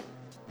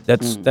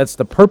 That's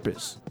the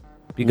purpose.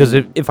 Because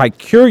if I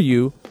kill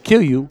you,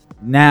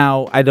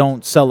 now I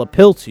don't sell a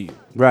pill to you.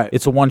 Right.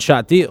 It's a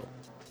one-shot deal.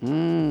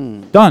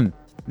 Done.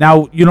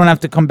 Now you don't have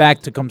to come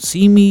back to come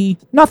see me.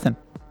 Nothing.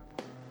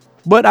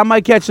 But I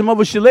might catch some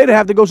other shit later,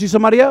 have to go see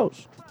somebody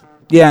else.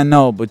 Yeah,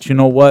 no, but you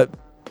know what?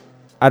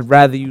 I'd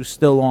rather you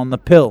still on the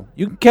pill.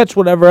 You can catch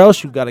whatever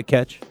else you got to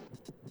catch.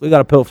 We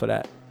got a pill for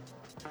that.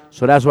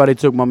 So that's why they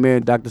took my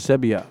man Dr.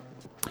 Sebi out.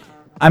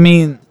 I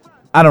mean,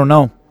 I don't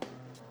know.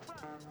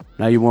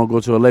 Now you want to go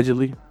to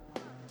allegedly?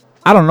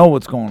 I don't know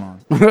what's going on.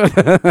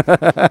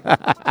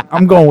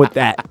 I'm going with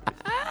that.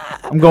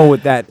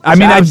 I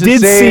mean, I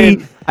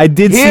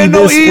did see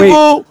no this.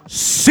 Evil,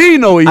 see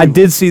no evil. I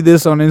did see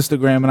this on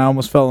Instagram, and I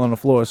almost fell on the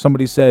floor.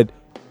 Somebody said,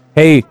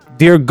 "Hey,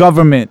 dear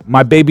government,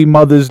 my baby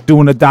mother's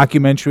doing a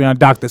documentary on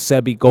Dr.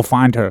 Sebi. Go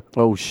find her."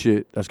 Oh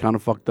shit, that's kind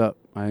of fucked up.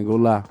 I ain't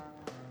gonna lie.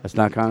 That's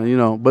not kind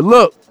of, But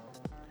look,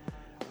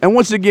 and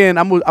once again,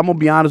 I'm gonna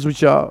be honest with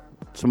y'all.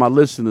 To my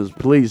listeners,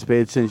 please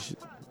pay attention.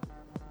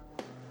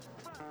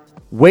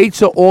 Wait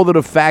till all of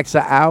the facts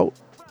are out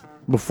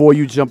before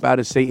you jump out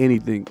and say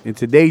anything. In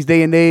today's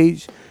day and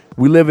age,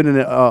 we live in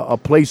a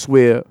place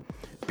where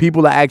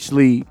people are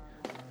actually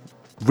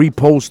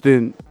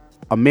reposting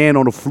a man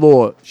on the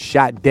floor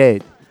shot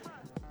dead,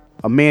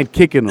 a man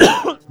kicking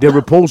him. They're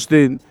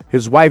reposting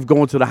his wife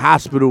going to the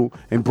hospital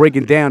and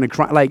breaking down and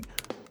crying. Like,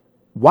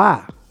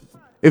 why?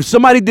 If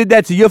somebody did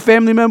that to your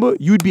family member,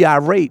 you'd be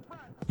irate.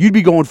 You'd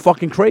be going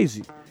fucking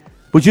crazy.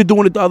 but you're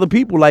doing it to other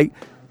people. Like,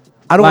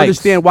 I don't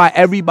understand why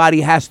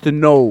everybody has to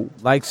know.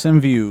 Likes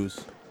and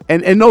views.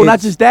 And no,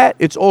 not just that.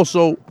 It's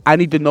also, I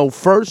need to know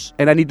first,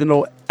 and I need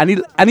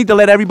to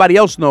let everybody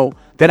else know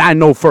that I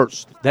know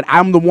first, that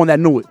I'm the one that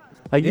knew it.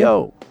 Like,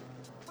 yo,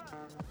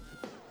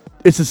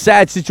 it's a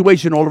sad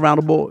situation all around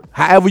the board.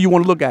 However you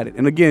want to look at it.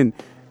 And again,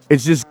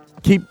 it's just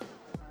keep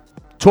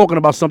talking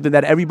about something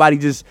that everybody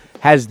just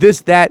has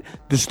this, that.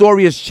 The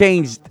story has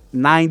changed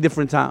 9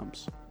 different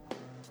times.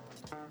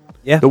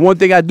 Yeah. The one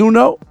thing I do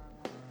know,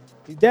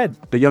 he's dead.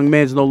 The young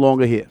man's no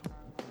longer here.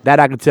 That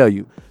I can tell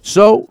you.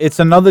 So it's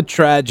another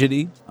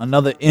tragedy,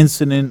 another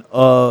incident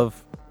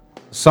of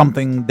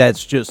something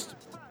that's just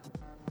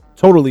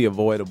totally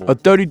avoidable. A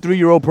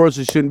 33-year-old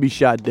person shouldn't be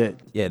shot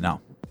dead. Yeah,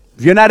 no.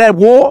 If you're not at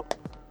war,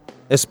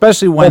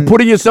 especially when or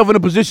putting yourself in a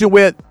position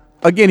where,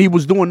 again, he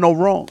was doing no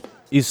wrong.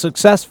 He's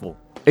successful.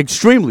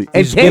 Extremely.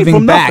 And He's came giving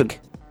from back nothing.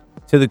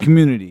 to the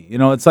community. You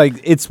know, it's like,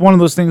 it's one of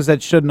those things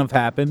that shouldn't have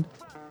happened.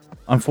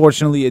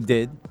 Unfortunately, it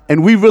did.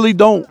 And we really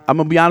don't. I'm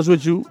going to be honest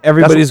with you.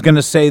 Everybody's going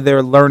to say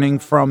they're learning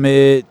from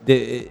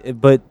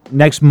it. But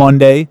next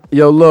Monday.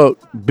 Yo,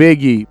 look.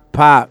 Biggie,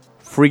 Pop,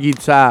 Freaky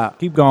Ty.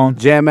 Keep going.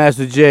 Jam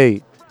Master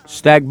Jay.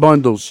 Stack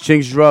Bundles.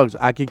 Chinks Drugs.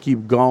 I can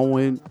keep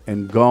going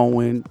and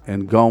going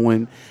and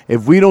going.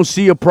 If we don't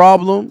see a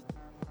problem,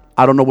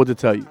 I don't know what to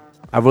tell you.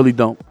 I really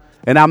don't.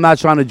 And I'm not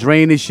trying to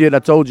drain this shit. I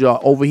told y'all,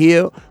 over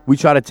here, we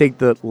try to take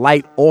the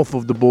light off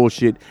of the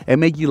bullshit and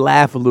make you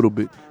laugh a little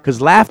bit.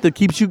 Because laughter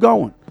keeps you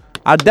going.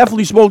 I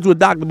definitely spoke to a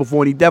doctor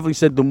before, and he definitely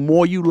said the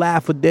more you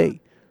laugh a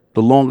day,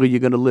 the longer you're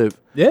going to live.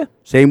 Yeah.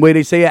 Same way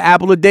they say an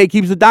apple a day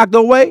keeps the doctor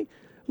away.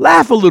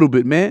 Laugh a little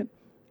bit, man.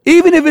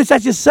 Even if it's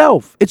at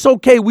yourself. It's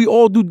okay. We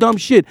all do dumb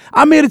shit.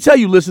 I'm here to tell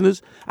you,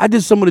 listeners, I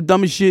did some of the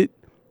dumbest shit.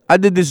 I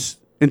did this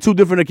in 2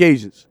 different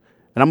occasions.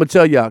 And I'm going to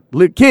tell y'all,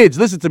 kids,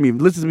 listen to me.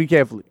 Listen to me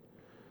carefully.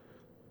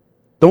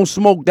 Don't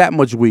smoke that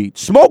much weed.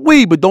 Smoke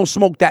weed, but don't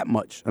smoke that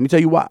much. Let me tell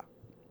you why.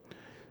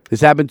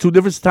 This happened 2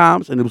 different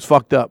times, and it was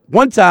fucked up.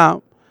 One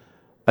time,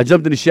 I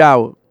jumped in the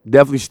shower,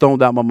 definitely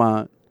stoned out my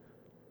mind.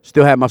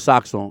 Still had my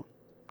socks on.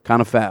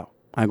 Kind of foul.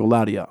 I ain't gonna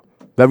lie to y'all.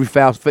 Very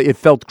foul. It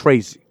felt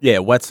crazy. Yeah,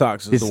 wet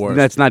socks is the worst.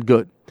 That's not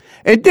good.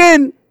 And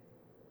then,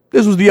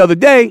 this was the other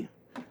day,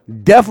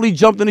 definitely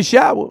jumped in the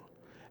shower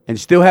and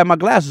still had my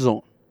glasses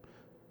on.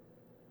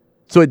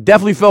 So it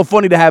definitely felt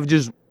funny to have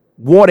just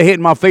water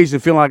hitting my face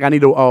and feeling like I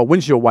need a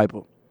windshield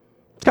wiper.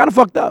 It's kind of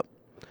fucked up.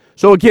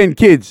 So again,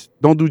 kids,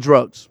 don't do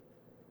drugs.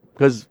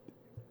 Because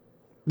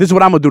this is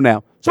what I'm going to do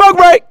now. Smoke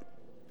break!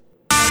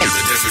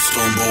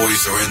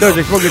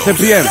 Thursday, smoke at 10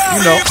 p.m.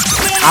 You know,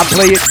 I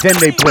play it, then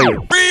they play it.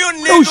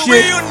 No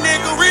shit. You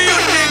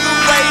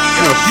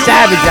know,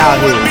 savage out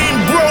here.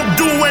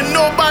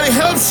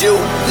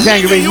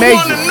 Tangerine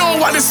Major.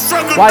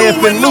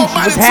 YFN Lucci,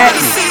 what's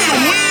happening?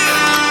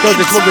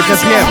 Thursday, smoke at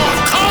 10 p.m.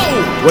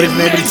 What is the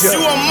name of the show?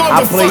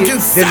 I play it,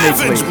 then they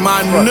play it.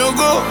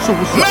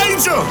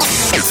 Major!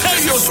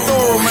 Tell your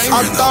story, man.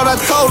 I thought I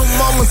told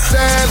him I'm a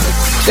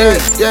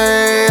savage.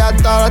 Yeah, I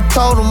thought I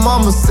told him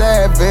I'm a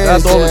savage.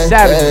 That's all the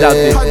savages out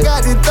there. I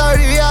got the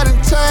 30 out in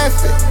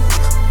traffic.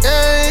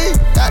 Yeah,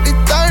 got the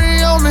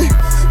 30 on me.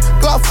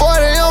 Glock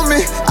 40 on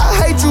me. I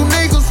hate you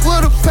niggas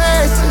with a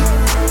passion.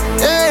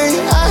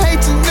 Yeah, I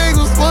hate you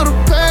niggas with a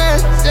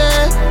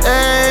passion.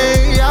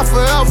 Yeah, I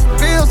forever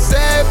be a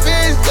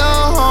savage,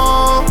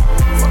 though.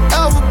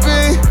 Forever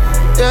be,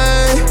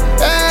 yeah.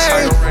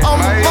 I'm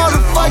a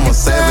motherfucking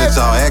savage.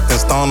 Y'all acting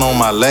stone on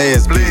my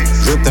last bitch.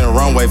 Drifting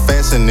runway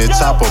fashion, the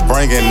chopper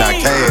bringing out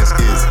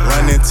caskets.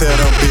 Running to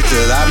them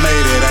bitches, I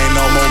made it, ain't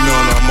no more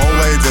minimum, more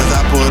wages.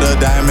 I put a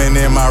diamond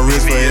in my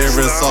wrist for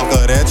every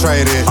sucker that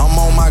traded. I'm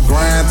on my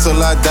grind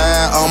till I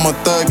die, I'ma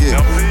thug it.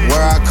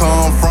 Where I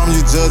come from,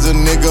 you judge a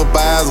nigga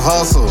by his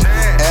hustle.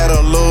 Add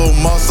a little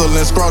muscle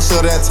and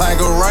structure that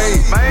tank of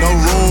rate. No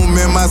room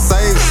in my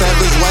safe,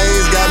 savage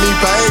ways got me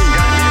paid.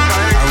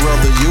 I'd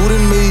rather you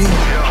than me.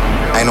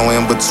 Ain't no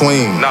in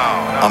between.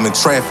 I'm in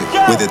traffic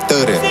with a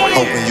 30,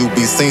 hoping you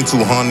be seen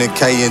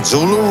 200K in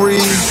jewelry.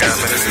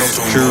 No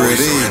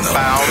security, 300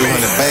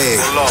 bags,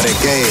 that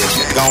gas,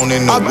 gone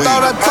in the weed. I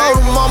thought I told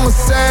him I'm a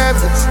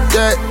savage.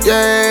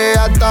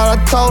 Yeah, I thought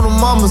I told him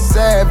I'm a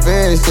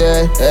savage.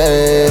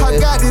 Yeah. I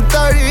got the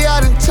 30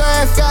 out in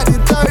traffic, got the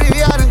 30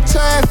 out in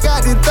traffic,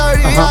 got the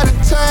 30 out in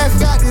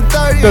traffic, got the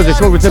 30. Thursday,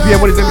 smoke at 10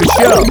 p.m. What is in the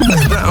show?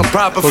 I'm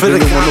proper for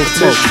the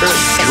competition.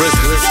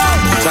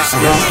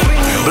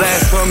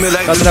 Blast for me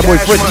like that's that boy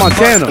Fritz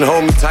Montana.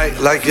 Hold me tight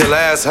like your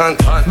last hunt.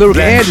 Little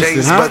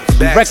Anderson, huh?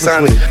 Reckless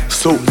with it.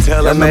 So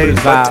tell him that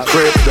about the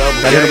crib double.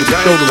 That nigga with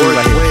the shoulder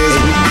right here.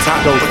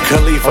 Top of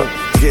Khalifa,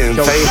 getting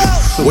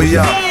famous.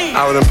 We up,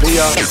 out in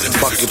PR,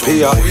 fucking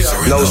PR.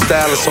 No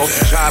stylist on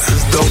the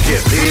choppers, don't get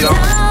beat up.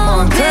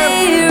 Don't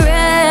be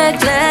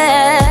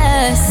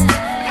reckless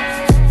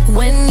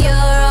when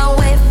you're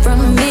away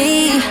from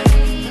me.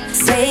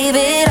 Save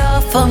it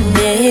all for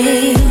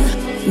me,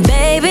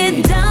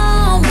 baby.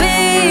 Don't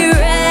be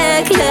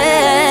reckless.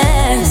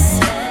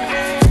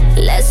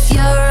 Less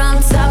you're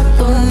on top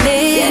of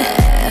me.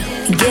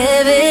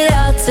 Give it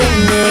all to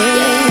me,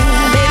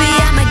 baby.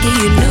 I'ma give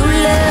you new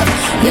love,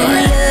 new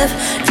love.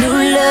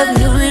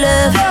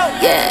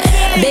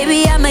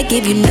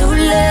 give you new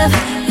love,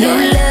 new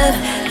love,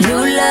 new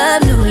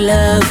love, new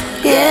love.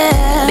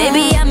 Yeah,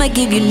 baby, I'ma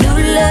give you new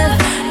love,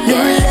 new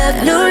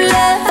love, new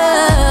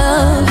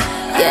love.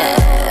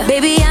 Yeah,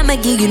 baby, I'ma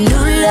give you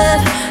new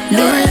love,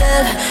 new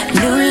love,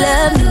 new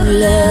love, new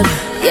love.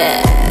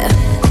 Yeah.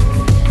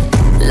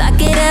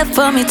 Lock it up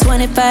for me,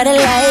 25 to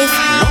life.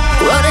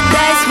 Roll the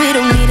dice, we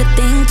don't need to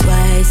think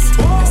twice.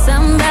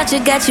 Something about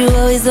you got you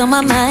always on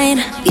my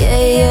mind. Yeah,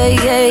 yeah,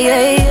 yeah,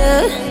 yeah,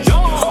 yeah.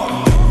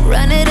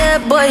 Run it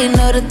up, boy, you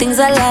know the things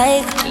I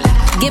like.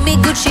 Give me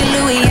Gucci,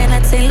 Louis, and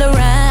I Saint Laurent.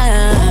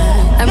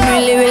 I'm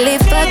really, really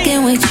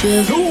fucking with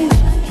you.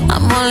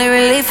 I'm only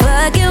really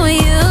fucking with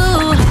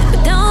you.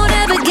 But don't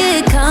ever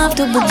get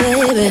comfortable,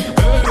 baby.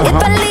 If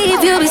I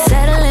leave, you'll be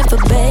settling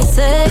for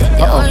basic.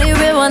 The only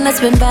real one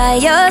that's been by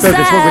your side.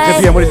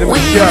 When you with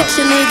your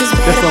niggas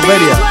better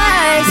think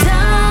twice.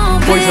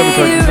 Don't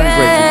be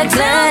reckless.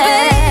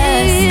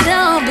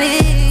 Don't be.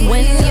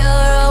 When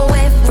you're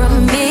away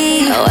from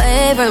me,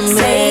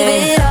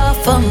 save it all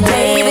for me.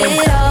 Save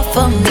it all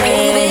for me.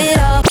 Save it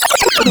all.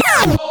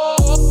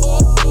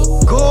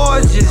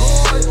 Gorgeous.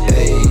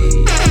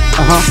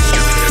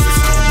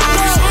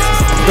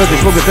 Thursday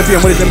Smoke Mississippi,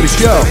 and what is the name of the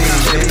show?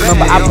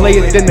 Remember, I play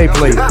it, then they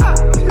play it.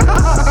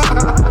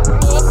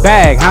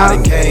 Bag, huh?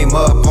 Came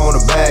up on a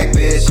bag,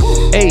 bitch.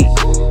 Hey.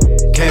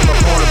 Came up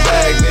on a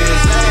bag,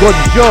 bitch.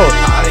 Gorgeous George.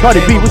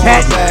 Cardi B, what's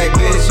happening?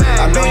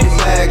 I know you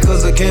mad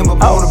cause I came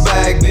up on a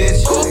bag,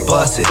 bitch.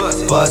 Bust it, bust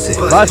it, bust it,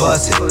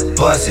 bust it,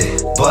 bust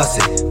it,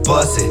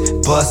 bust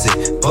it, bust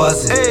it,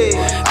 bust it.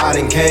 I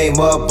done came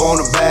up on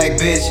a bag,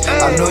 bitch.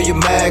 I know you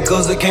mad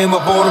cause I came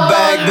up on a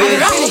bag,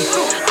 bitch.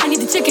 I need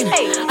the chicken,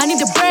 I need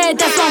the bread,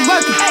 that's why I'm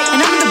working.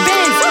 And I'm in the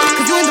bed,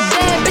 cause you in the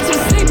bed, bitch,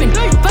 I'm sleeping.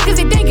 Fuck is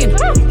he thinking?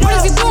 What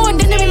is he doing?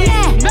 Then they be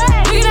mad.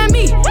 Looking at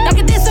me, like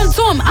I did something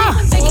to him.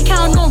 Bank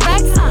account on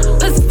racks,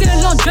 pussy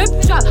still on drip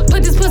drop.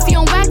 Put this pussy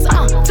on wax,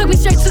 took me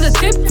straight to the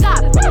tip top.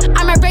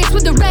 I'm at race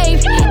with the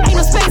rave, ain't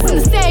no space in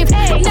the safe.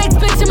 Next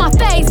bitch in my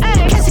face,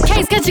 catch a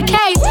case, catch a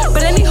case.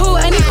 But anywho,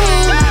 breaking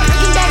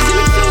back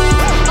Jimmy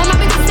Choo. All my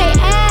bitches say,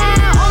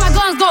 all my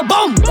guns go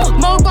boom.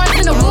 More bars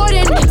in the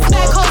warden,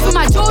 back home for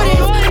my Jordan.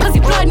 Pussy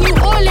blood, New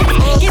Orleans,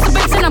 get the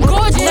bitch and I'm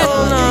gorgeous.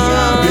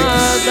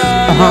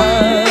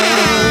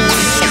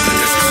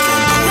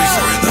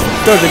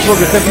 Thursday Smoke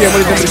Mississippi, and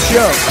what is the name of the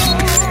show?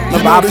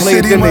 Remember, I play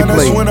it, then they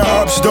play it.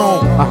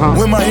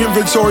 When my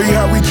inventory,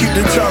 how we keep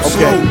the top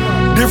slow.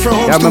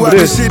 Different homes throughout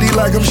the city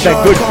like I'm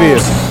Sean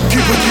Combs.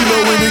 Keep a kilo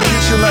in the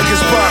kitchen like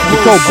it's pot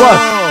roast.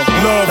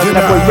 Love in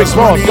the eyes,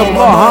 money on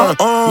my mind.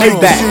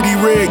 Make that city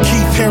red,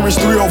 Keith Harris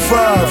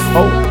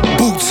 305.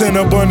 Boots in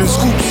abundance,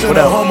 hoops in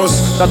the Hummers.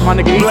 That's my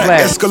nigga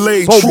Black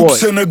Escalade,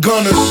 troops in the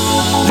gunners.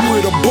 You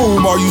hit a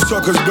boom, all you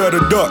suckers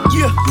better duck.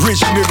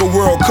 Rich nigga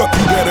World Cup,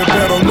 you better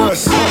bet on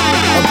us.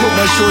 I put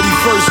my shorty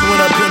first when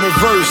I pen a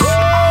verse.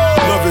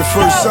 Love at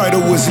first sight,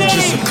 or was it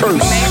just a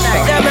curse?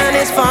 That man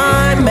is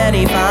fine,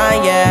 Benny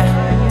fine,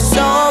 yeah.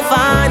 So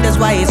fine, that's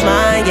why he's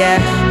mine, yeah.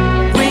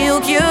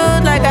 Real cute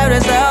like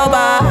Idris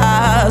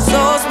Elba.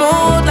 So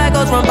smooth like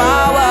Ghost from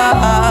Power.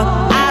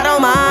 I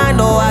don't mind,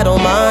 no, I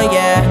don't mind,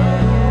 yeah.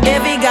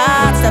 If he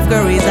got Steph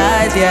Curry's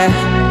eyes, yeah.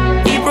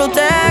 He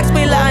protects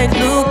me like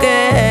Luke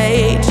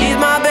Cage. She's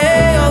my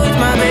baby, oh, he's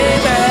my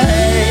baby.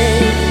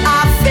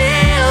 I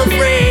feel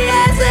free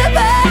as a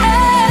bird,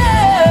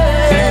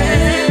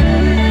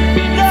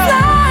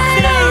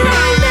 flying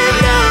around in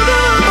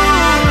the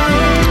moon.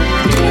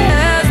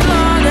 As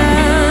long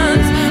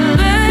as,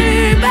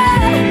 baby,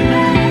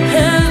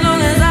 as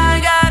long as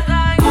I got,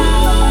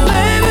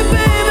 baby,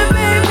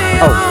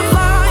 I'm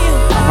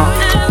flying.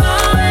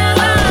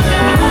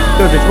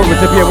 Thursday Smoke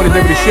Mississippi, and what is the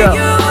name of the show?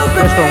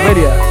 Best on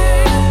radio.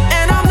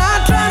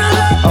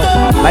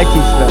 Like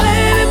he said.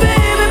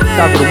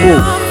 Shout out to the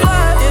move.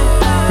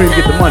 Pretty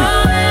get the money.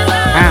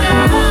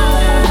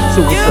 So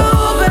what's up?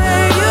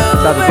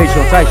 Shout out to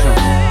Dayshawn Tyson.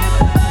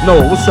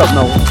 Noah, what's up,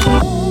 Noah?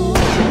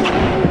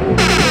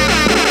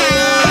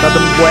 Shout out to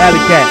my boy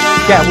Alley Cat.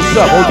 Cat, what's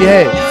up? Hold your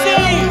head.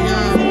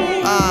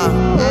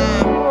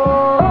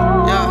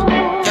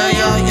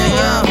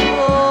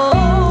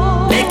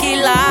 Nikki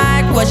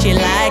like what she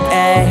like,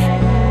 ayy.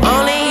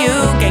 Only you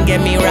can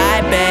get me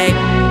right, babe.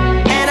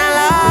 And I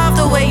love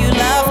the way you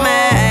love me.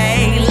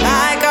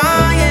 Like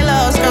Kanye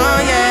loves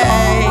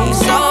Kanye.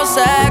 So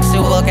sexy,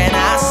 what can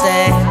I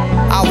say?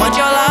 I want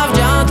your love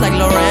junk like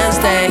Lorenz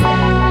Day.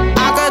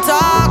 I could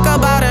talk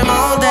about him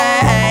all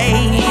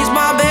day. He's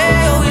my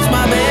baby, oh, he's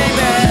my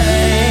baby.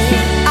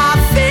 I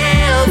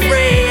feel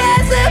free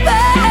as a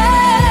bird,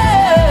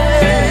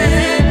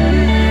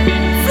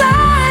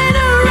 flying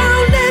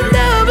around in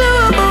the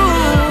blue.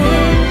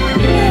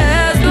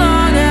 As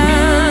long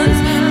as,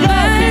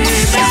 baby,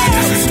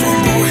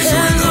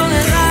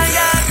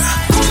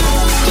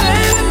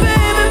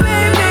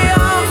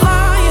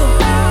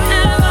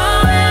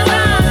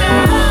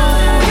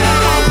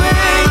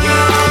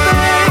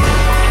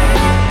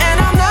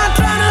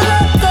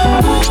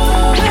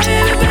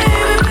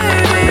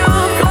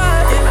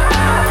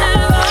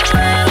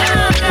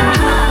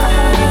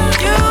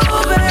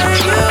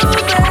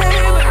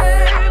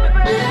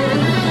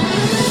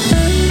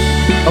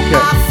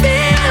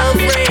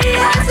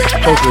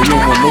 Told you you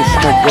don't want no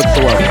smoke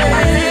whatsoever.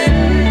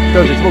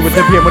 Thursday, smoke at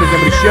 10 p.m. What is the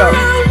name of the show?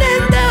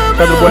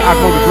 Tell the boy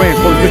Akon the Grand,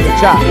 supposed to get the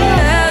chop.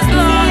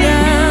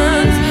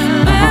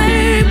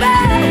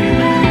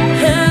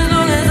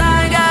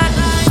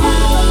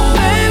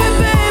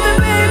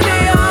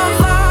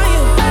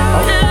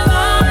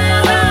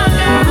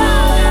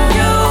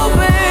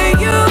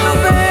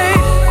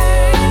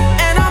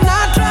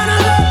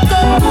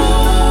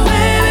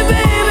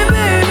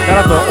 Shout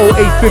out to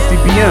 0850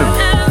 BM.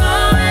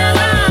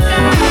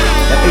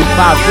 That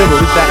 850,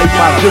 this is that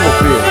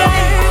 850 field.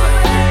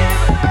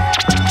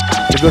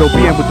 The good old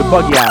BM with the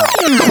buggy out.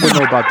 I wouldn't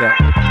know about that.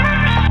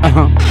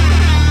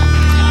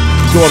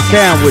 George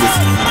Cam with it.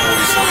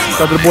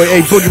 Shout out to the boy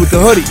A Boogie with the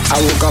hoodie. I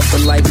woke up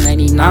with like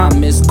 99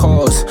 missed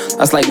calls.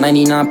 That's like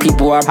 99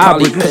 people I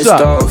probably pissed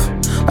off.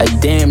 Like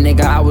damn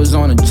nigga, I was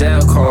on a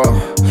jail call.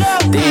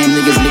 Damn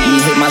niggas make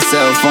me hit my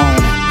cell phone.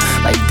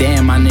 Like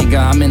damn my nigga,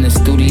 I'm in the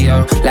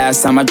studio.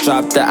 Last time I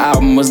dropped the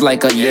album was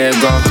like a year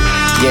ago.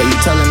 Yeah, you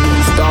telling me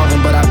you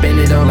starving, but I been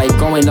it all like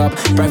going up.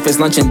 Breakfast,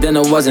 lunch, and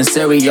dinner wasn't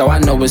cereal. I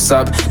know what's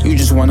up. You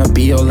just wanna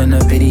be all in the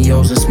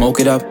videos and smoke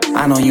it up.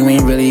 I know you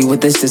ain't really with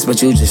this, but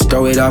you just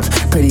throw it up.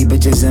 Pretty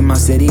bitches in my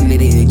city,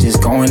 litty, they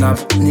just going up.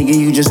 Nigga,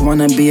 you just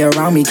wanna be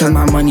around me, cause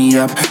my money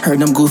up. Heard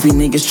them goofy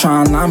niggas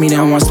trying lie me, they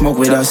don't wanna smoke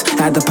with us.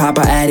 Had to pop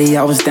a addy,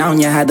 I was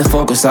down, yeah, had to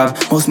focus up.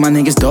 Most my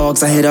niggas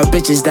dogs, I hit up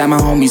bitches that my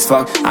homies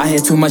fuck. I hear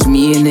too much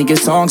me and niggas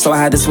songs, so I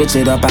had to switch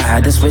it up. Pick out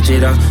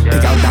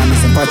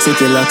diamonds in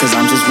particular, cause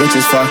I'm just rich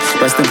as fuck.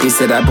 Rest in peace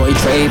to that boy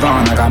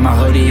Trayvon. I got my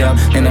hoodie up,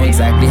 they know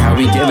exactly how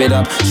we give it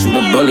up. Shoot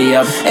a bully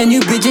up, and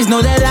you bitches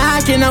know that I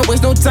cannot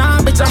waste no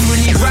time, bitch, I'm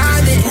really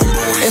grinding.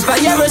 If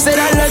I ever said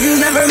I love you,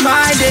 never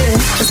mind it.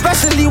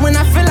 Especially when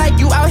I feel like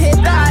you out here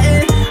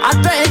dying. I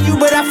threaten you,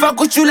 but I fuck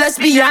with you, let's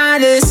be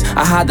honest.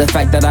 I hide the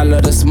fact that I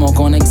love to smoke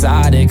on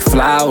exotic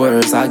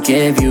flowers. I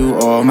give you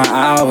all my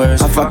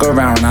hours. I fuck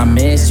around, I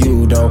miss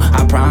you though,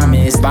 I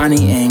promise.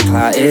 Bonnie and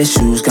Clyde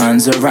issues,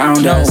 guns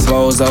around us.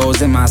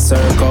 Bozos in my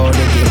circle,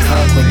 they get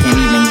cut quick, can't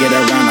even get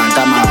around. I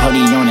got my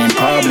hoodie on in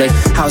public.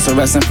 House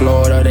arrest in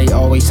Florida, they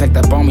always checked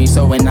up on me.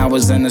 So when I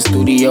was in the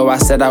studio, I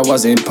said I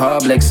was in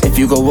Publix. If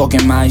you could walk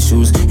in my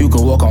shoes, you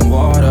could walk on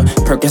water.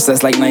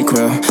 Percocets like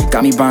NyQuil,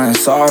 got me buying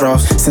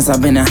sawdust. Since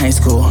I've been in high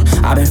school,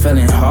 I've been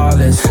feeling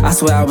heartless. I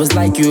swear I was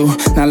like you,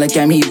 now look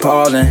at me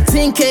ballin'.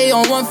 10K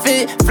on one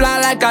fit, fly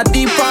like I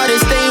departed.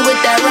 Stay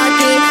with that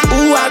rocket,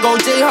 ooh I go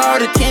J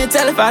harder. Can't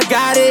tell if I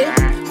got it,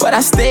 but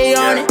I stay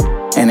on it.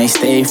 And they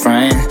stay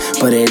frontin',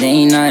 but it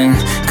ain't nothing,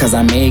 cause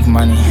I make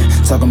money,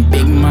 talking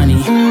big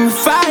money.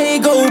 If I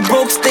go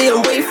broke, stay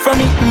away from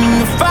me.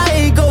 If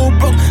I go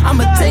broke,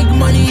 I'ma take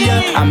money,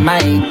 yeah. I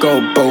might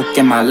go broke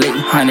in my late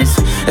hundreds.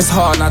 It's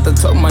hard not to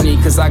talk money,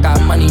 cause I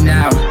got money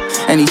now.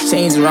 And these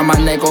chains around my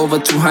neck over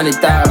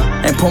 200,000.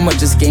 And Puma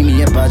just gave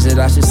me a budget,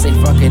 I should say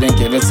fuck it and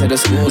give it to the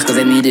schools, cause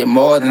they need it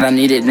more than I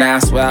need it now. I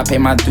swear I pay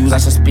my dues, I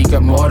should speak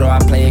up more, though I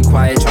play it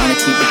quiet, trying to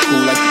keep it cool.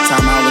 Like the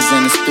time I was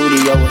in the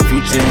studio with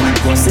Future and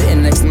Gwen,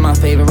 sitting next to my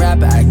favorite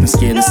rapper, acting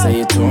scared to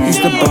say it to him.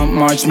 Used to bump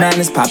March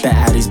Madness, popping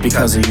addies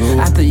because of you.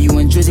 After you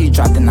and Drizzy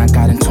dropped, then I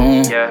got in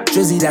tune.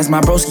 Drizzy, that's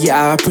my broski,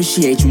 I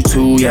appreciate you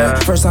too, yeah.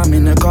 First time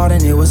in the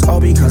garden, it was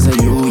all because of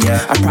you,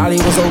 yeah. I probably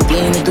was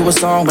ODing to do a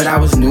song, but I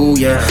was new,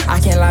 yeah. I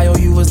can't lie, oh,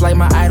 you was like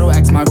my idol,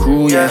 ask my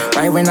crew, yeah.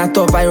 Right when I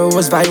thought viral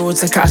was viral,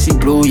 Tekashi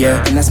Blue,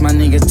 yeah. And that's my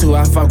niggas too,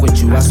 I fuck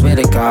with you, I swear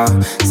to God.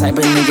 Type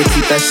of nigga,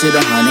 keep that shit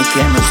 100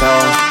 cameras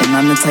off. And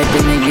I'm the type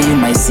of nigga you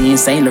might see in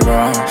St.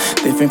 Laurent.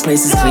 Different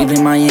places,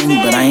 Cleveland, Miami,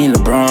 but I ain't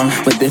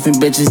LeBron. With different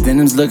bitches,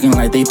 denims looking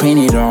like they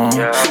painted on.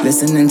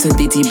 Listening to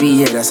DTB,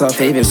 yeah, that's our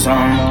favorite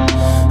song.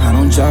 I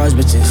don't charge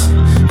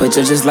bitches, but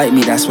you're just like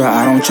me, that's why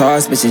I don't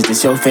charge bitches.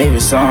 This your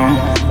favorite song.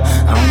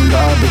 I don't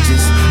love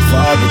bitches,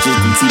 fall bitches.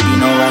 DTB,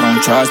 no, I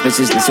don't charge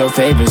bitches. This your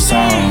favorite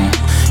song.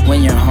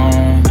 When you're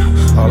home,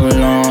 all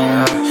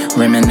alone,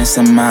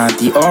 reminiscing my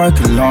Dior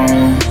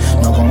cologne.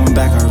 No going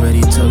back, I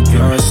already took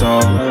your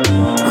soul.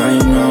 I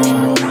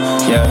know,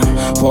 yeah.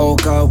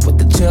 Woke up with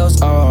the chills,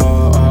 took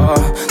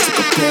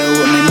a pill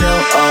with me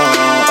milk,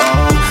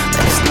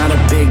 it's not a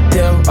big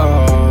deal,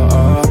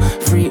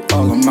 free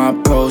all of my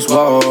bros,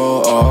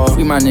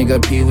 free my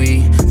nigga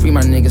Pee-wee, free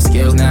my nigga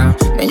Skills now.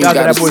 Man, you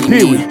gotta see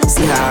me,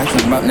 see how I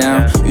came up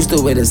now. Used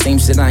to wear the same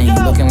shit, I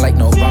ain't looking like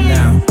no bum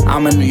now.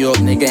 I'm a New York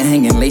nigga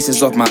hanging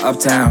laces off my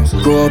uptown.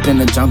 Grew up in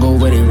the jungle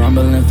where they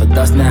rumbling for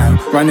dust now.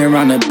 Running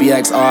around the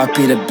BX,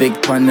 RP the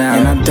big pun now.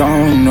 And I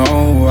don't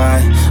know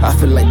why, I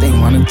feel like they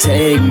wanna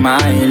take my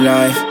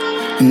life.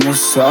 And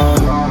it's all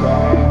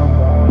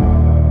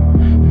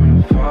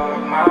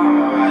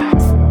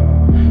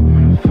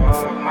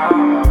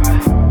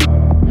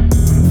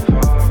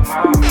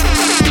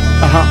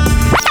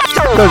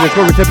Thursday,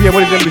 12 to 10 p.m.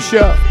 What is the name of the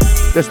show?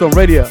 That's on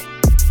radio.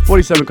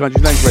 47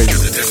 countries, nothing crazy.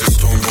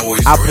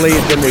 I play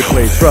it, then they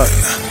play.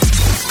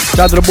 Trust. Shout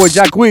out to the boy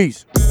Jack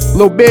Queez.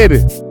 Little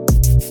baby.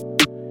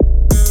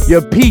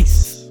 Your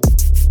piece.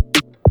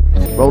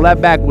 Roll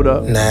that backward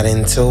up. Not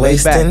into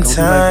wasting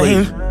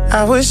time.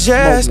 I was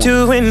just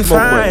doing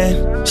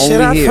fine. Should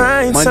I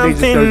find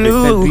something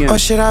new? Or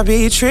should I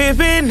be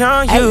tripping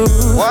on you?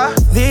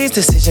 These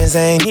decisions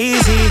ain't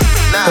easy.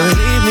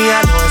 Believe me,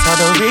 I know it's hard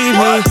to read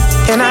me.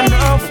 And I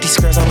know with these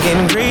girls I'm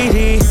getting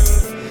greedy.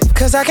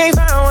 Cause I can't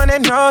find one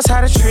that knows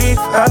how to treat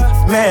a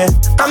man.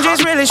 I'm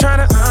just really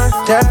trying to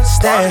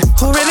understand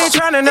who really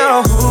trying to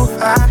know who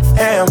I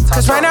am.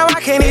 Cause right now I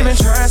can't even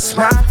trust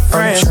my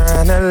friends.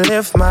 I'm trying to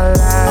live my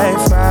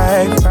life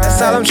right.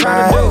 That's all I'm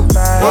trying to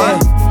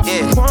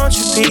do. Won't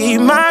you be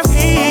my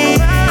peace?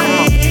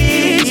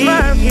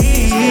 My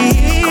peace.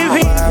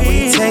 Why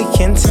we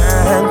taking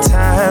time?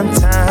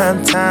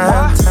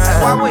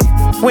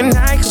 When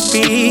I could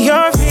be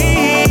your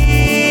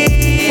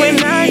peace.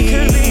 When I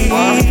could be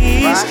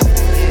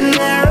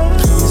now,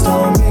 please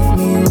don't make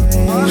me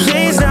wait.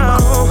 Please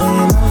don't.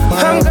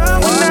 I'm going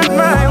out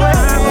my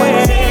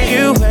way.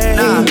 You wait.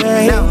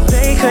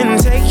 They couldn't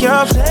take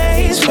your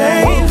place,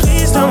 babe.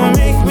 Please don't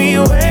make me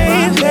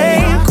wait,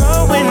 babe.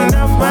 Going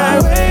out my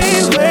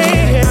way,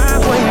 wait. I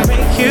wouldn't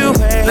make you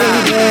wait,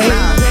 babe.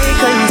 They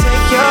couldn't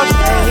take your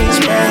place,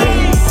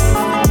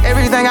 babe.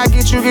 Everything I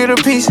get, you get a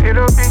piece.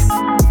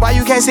 Why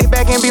you can't sit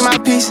back and be my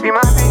piece?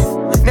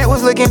 Net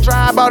was looking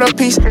dry, I bought a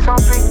piece.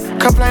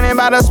 Complaining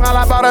about her smile,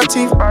 I bought her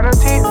teeth.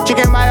 She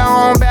can buy her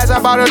own bags, I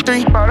bought her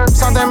 3.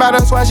 Something about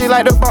her swag, she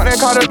like the bump that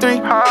caught her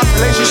 3.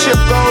 Relationship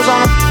goes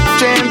on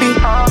J&B.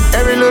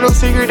 Every little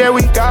secret that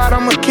we got,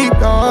 I'ma keep.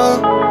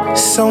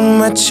 So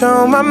much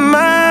on my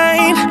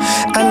mind,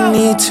 I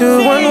need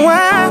to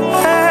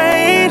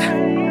unwind.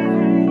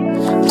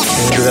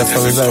 Do that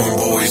for me, baby.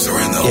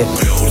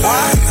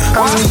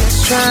 I'm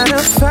just trying to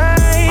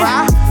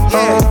find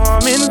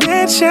warm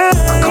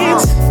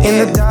intentions in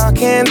the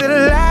dark and the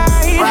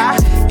light.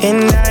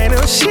 And I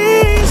know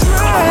she's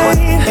mine.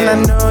 And I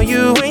know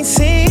you ain't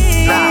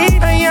seen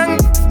a young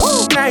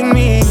like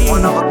me.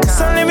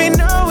 So let me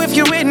know if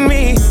you're with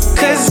me.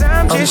 Cause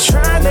I'm just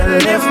trying to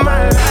live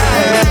my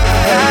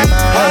life.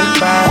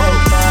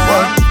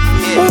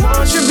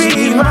 Won't you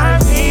be my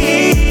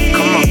peace?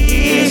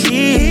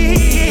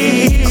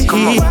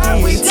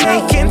 Why we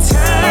taking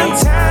time?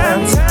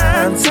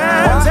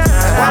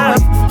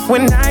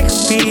 When I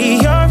could be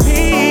your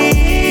peace.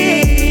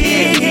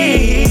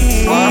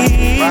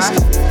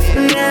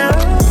 Now,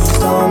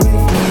 don't make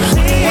me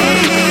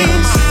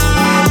please.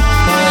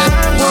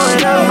 I'm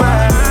going out my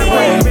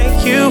way, make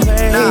you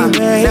wait,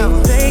 babe.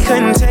 They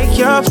couldn't take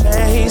your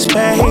place,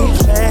 babe.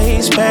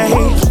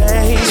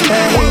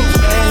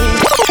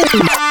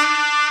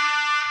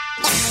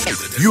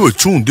 You are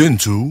tuned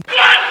into.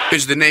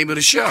 Is the name of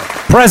the show.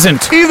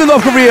 Present. Evening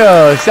North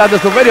Korea. Shout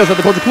out to radio. Shout out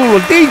to Culture Clue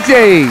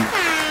DJ.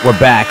 We're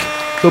back.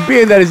 So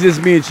being that it's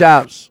just me and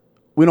Chops,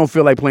 we don't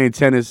feel like playing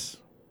tennis.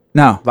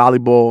 No.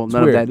 Volleyball,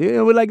 none of that.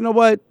 Yeah, we're like, you know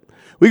what?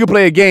 We could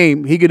play a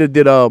game. He could have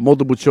did a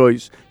multiple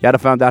choice. Y'all would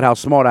have found out how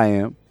smart I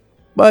am.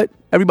 But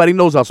everybody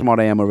knows how smart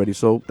I am already,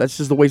 so that's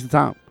just a waste of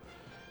time.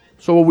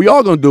 So what we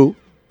all gonna do?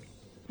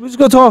 We're just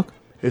gonna talk.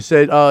 It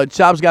said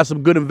Chops got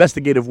some good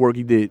investigative work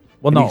he did.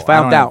 Well, no, he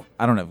found out.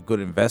 I don't have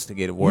good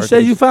investigative work. You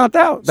said you found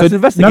out. That's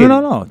investigative.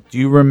 No. Do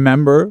you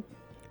remember?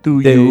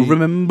 You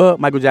remember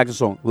Michael Jackson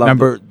song?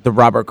 Remember the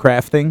Robert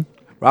Kraft thing?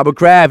 Robert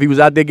Kraft, he was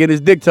out there getting his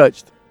dick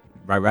touched.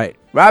 Right.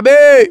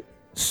 Robbie!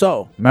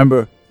 So,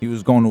 remember, he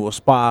was going to a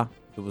spa.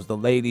 It was the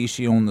lady.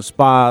 She owned the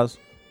spas.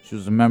 She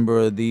was a member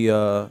of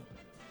the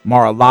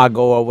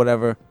Mar-a-Lago or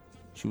whatever.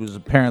 She was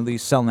apparently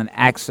selling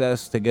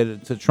access to get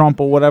it to Trump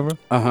or whatever.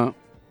 Uh-huh.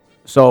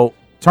 So,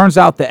 turns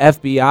out the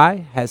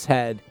FBI has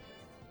had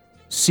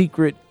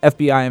secret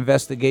FBI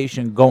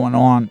investigation going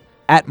on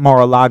at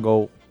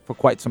Mar-a-Lago for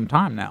quite some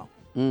time now.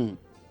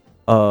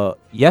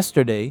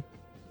 Yesterday,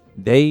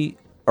 they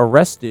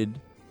arrested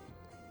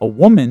a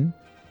woman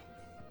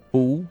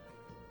who,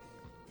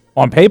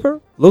 on paper,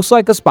 looks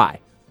like a spy.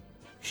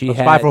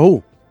 Spy for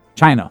who?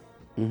 China.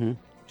 Mm-hmm.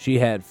 She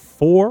had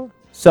 4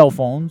 cell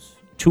phones,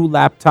 2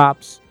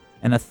 laptops,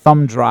 and a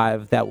thumb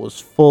drive that was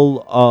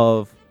full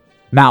of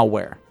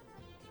malware.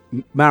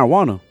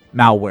 Marijuana?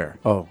 Malware.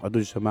 Oh, I thought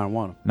you said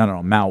marijuana. No,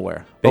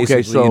 malware. Basically,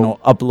 okay, so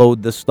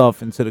upload the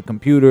stuff into the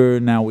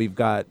computer. Now we've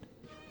got,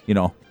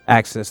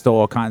 access to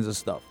all kinds of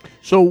stuff.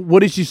 So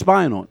what is she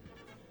spying on?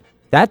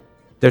 That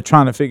they're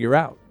trying to figure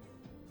out.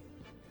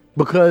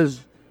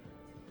 Because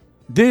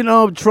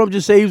didn't Trump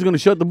just say he was going to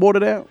shut the border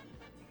down?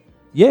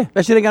 Yeah.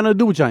 That shit ain't got nothing to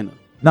do with China.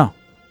 No.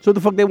 So what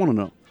the fuck they want to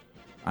know?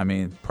 I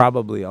mean,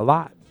 probably a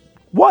lot.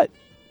 What?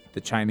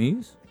 The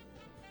Chinese?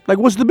 Like,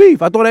 what's the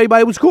beef? I thought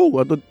everybody was cool.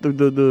 I thought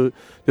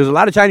there's a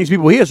lot of Chinese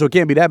people here, so it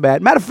can't be that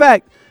bad. Matter of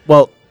fact,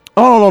 well,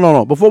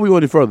 no. Before we go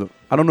any further,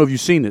 I don't know if you've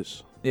seen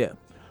this. Yeah.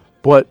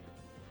 But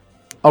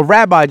a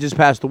rabbi just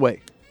passed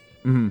away.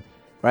 Mm-hmm.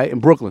 Right? In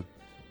Brooklyn.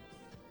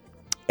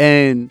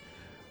 And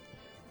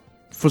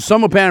for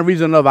some apparent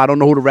reason or another, I don't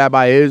know who the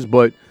rabbi is,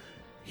 but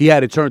he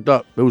had it turned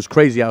up. It was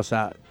crazy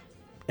outside.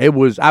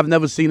 I've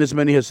never seen this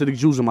many Hasidic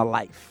Jews in my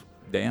life.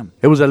 Damn.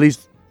 It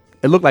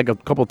looked like a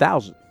couple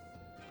thousand.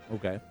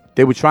 Okay.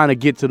 They were trying to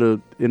get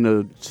in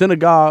the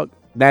synagogue.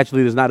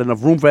 Naturally, there's not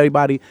enough room for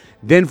everybody.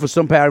 Then, for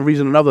some apparent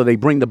reason or another, they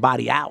bring the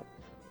body out.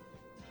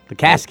 the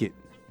casket.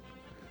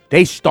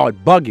 They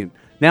start bugging.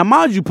 Now,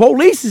 mind you,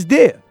 police is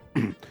there.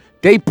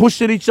 They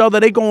pushing each other.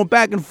 They going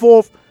back and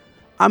forth.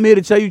 I'm here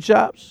to tell you,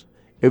 Chops,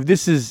 if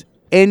this is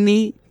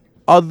any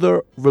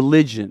other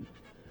religion,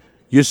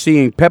 you're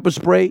seeing pepper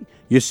spray,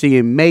 you're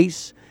seeing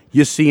mace,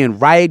 you're seeing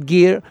riot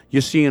gear,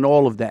 you're seeing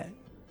all of that.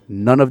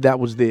 None of that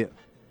was there.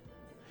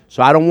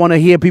 So I don't want to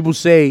hear people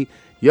say,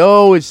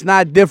 yo, it's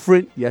not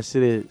different. Yes,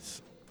 it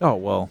is. Oh,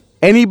 well.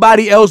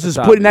 Anybody else is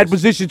put in that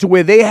position to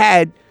where they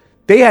had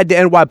the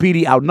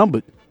NYPD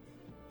outnumbered.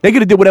 They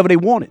could have did whatever they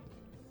wanted.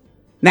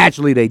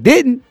 Naturally, they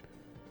didn't,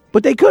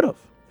 but they could have.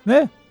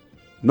 Yeah.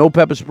 No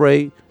pepper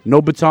spray,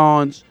 no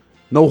batons,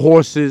 no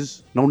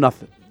horses, no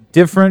nothing.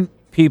 Different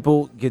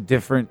people get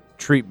different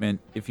treatment.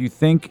 If you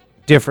think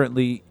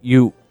differently,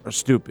 you are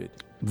stupid.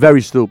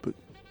 Very stupid.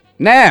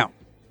 Now,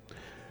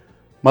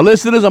 my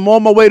listeners, I'm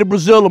on my way to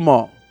Brazil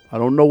tomorrow. I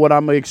don't know what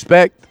I'm going to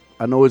expect.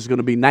 I know it's going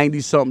to be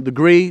 90-something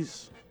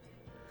degrees.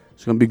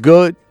 It's going to be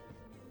good.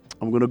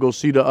 I'm going to go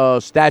see the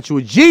statue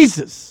of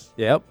Jesus.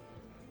 Yep.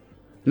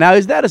 Now,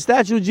 is that a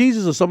statue of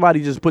Jesus or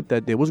somebody just put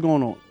that there? What's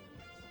going on?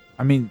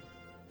 I mean,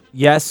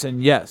 yes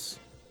and yes.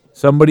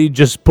 Somebody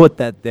just put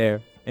that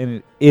there, and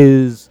it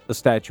is a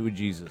statue of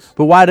Jesus.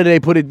 But why did they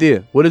put it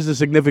there? What is the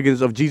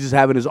significance of Jesus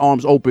having his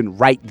arms open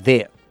right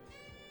there?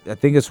 I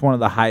think it's one of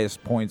the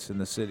highest points in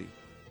the city.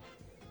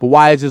 But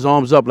why is his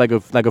arms up like a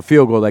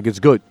field goal, like it's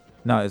good?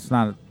 No, it's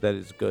not that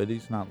it's good.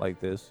 He's not like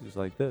this. He's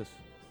like this.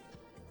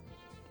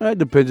 It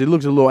depends. It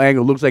looks a little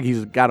angled. Looks like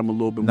he's got him a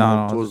little bit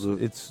more towards the...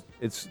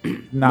 It's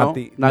not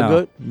not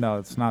good? No,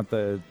 it's not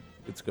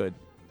it's good.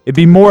 It'd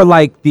be more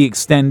like the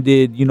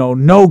extended,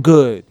 no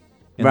good.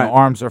 And the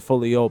arms are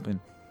fully open.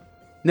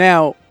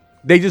 Now,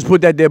 they just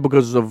put that there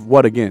because of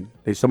what again?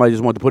 Somebody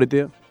just wanted to put it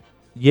there?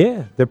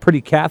 Yeah, they're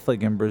pretty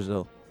Catholic in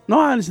Brazil. No,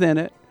 I understand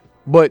that.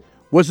 But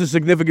what's the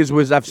significance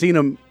was I've seen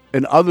him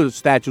in other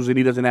statues and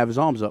he doesn't have his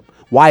arms up.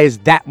 Why is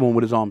that one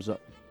with his arms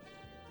up?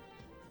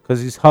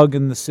 Because he's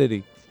hugging the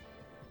city.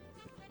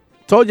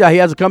 Told y'all he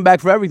has a comeback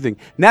for everything.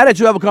 Now that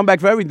you have a comeback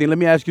for everything, let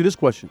me ask you this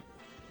question.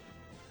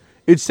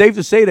 It's safe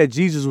to say that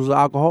Jesus was an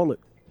alcoholic.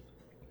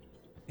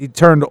 He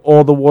turned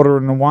all the water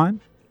into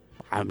wine?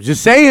 I'm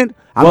just saying.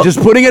 I'm just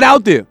putting it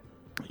out there.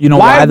 You know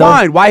why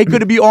why wine? Why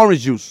couldn't it be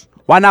orange juice?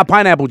 Why not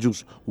pineapple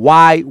juice?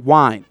 Why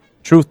wine?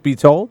 Truth be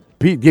told?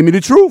 Pete, give me the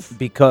truth.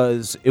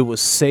 Because it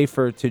was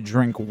safer to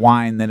drink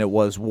wine than it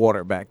was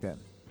water back then.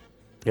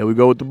 Here we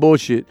go with the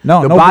bullshit.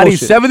 No, the no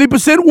body's bullshit.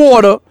 70%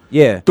 water.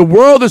 Yeah. The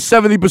world is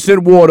 70%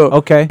 water.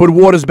 Okay. But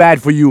water's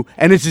bad for you,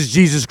 and this is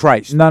Jesus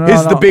Christ. No.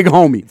 This is the big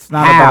homie. It's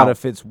not about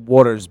if it's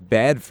water's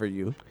bad for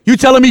you. You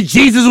telling me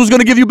Jesus was going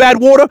to give you bad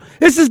water?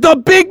 This is the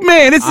big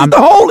man. This is the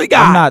holy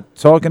guy. I'm not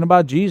talking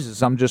about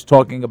Jesus. I'm just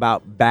talking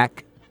about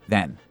back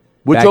then.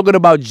 We're talking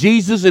about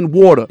Jesus and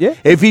water. Yeah.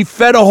 If he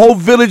fed a whole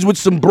village with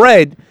some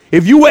bread,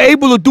 if you were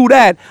able to do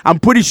that, I'm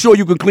pretty sure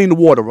you can clean the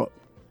water up.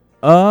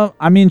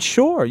 I mean,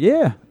 sure,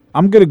 yeah.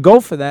 I'm going to go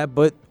for that,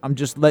 but I'm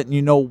just letting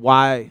you know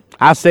why.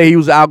 I say he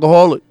was an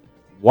alcoholic.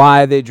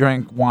 Why they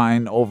drank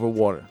wine over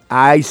water.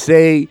 I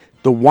say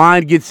the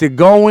wine gets it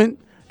going.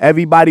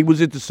 Everybody was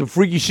into some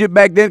freaky shit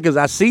back then because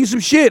I seen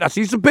some shit. I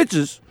seen some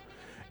pictures.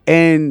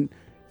 And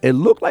it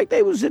looked like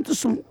they was into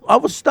some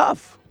other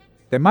stuff.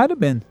 They might have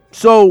been.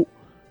 So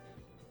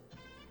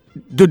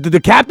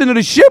the captain of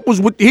the ship was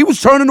he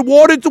was turning the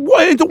water into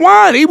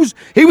wine. He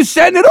was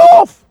setting it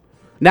off.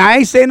 Now I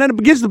ain't saying nothing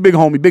against the big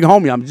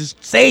homie. I'm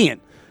just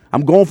saying.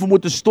 I'm going from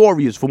what the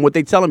story is, from what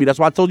they telling me. That's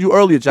why I told you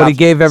earlier, Chops. But he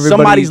gave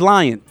everybody somebody's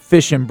lying.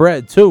 Fish and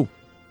bread too,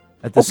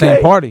 at the same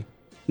party.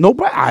 No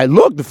bread.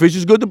 Look, the fish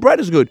is good, the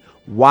bread is good.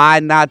 Why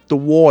not the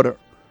water?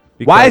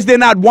 Why is there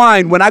not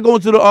wine? When I go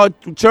into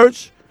the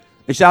church,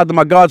 and shout out to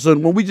my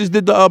godson, when we just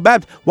did the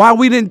baptism, why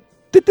we didn't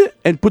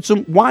and put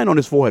some wine on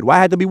his forehead? Why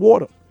it had to be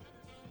water?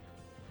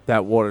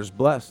 That water's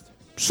blessed.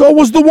 So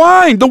was the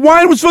wine. The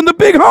wine was from the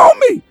big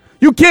homie.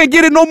 You can't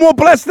get it no more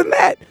blessed than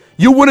that.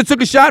 You would have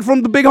took a shot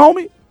from the big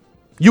homie?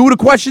 You would have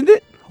questioned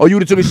it? Or you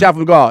would have took a shot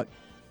from God?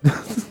 Of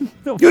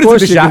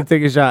course you're going to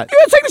take a shot. You're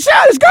going to take the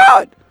shot. It's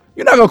God.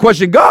 You're not going to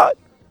question God.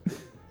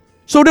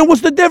 So then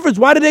what's the difference?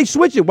 Why did they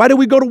switch it? Why did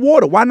we go to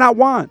water? Why not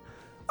wine?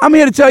 I'm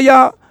here to tell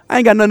y'all, I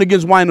ain't got nothing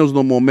against winos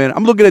no more, man.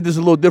 I'm looking at this a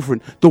little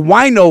different. The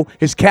wino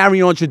is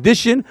carrying on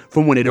tradition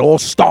from when it all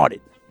started.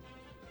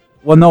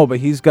 Well, no, but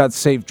he's got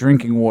safe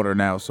drinking water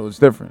now, so it's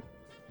different.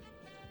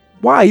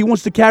 Why? He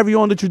wants to carry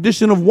on the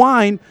tradition of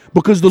wine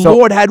because the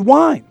Lord had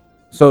wine.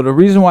 So the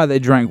reason why they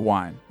drank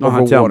wine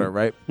over water,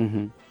 right?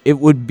 Mm-hmm. It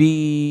would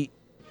be...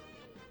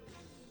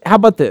 How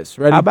about this?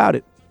 Ready? How about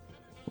it?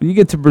 When you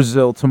get to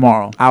Brazil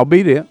tomorrow... I'll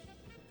be there.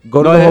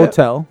 Go to the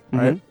hotel,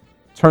 right?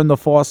 Turn the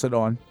faucet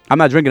on. I'm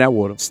not drinking that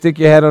water. Stick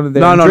your head under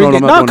there. No,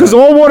 No, because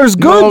all water's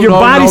good. Your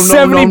body's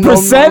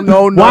 70%.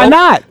 No. Why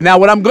not? Now,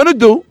 what I'm going to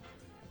do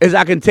is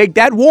I can take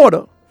that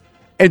water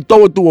and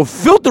throw it through a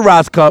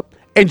filterized cup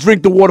and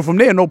drink the water from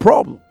there, no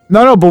problem.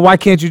 No, but why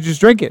can't you just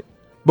drink it?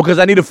 Because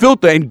I need a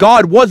filter, and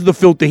God was the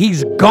filter.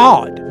 He's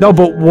God. No,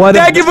 but what...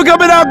 Thank you for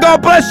coming out.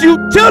 God bless you.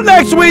 Till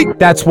next week.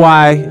 That's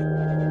why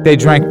they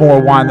drank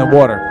more wine than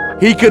water.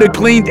 He could have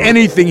cleaned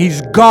anything.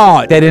 He's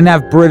God. They didn't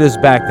have Britas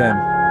back then.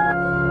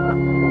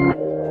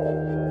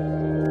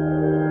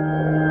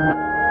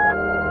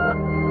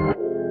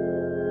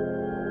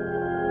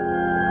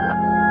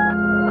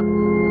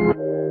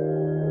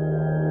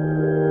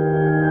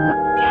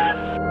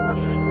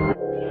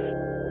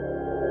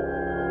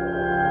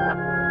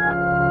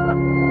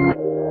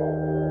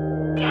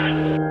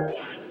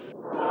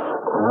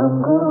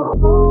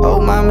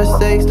 Hope my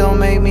mistakes don't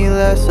make me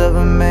less of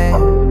a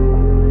man.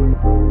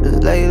 'Cause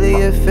lately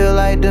it feel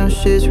like them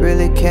shits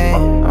really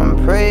came. I'm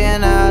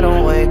praying I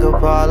don't wake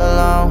up all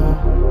alone.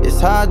 It's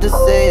hard to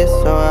say it,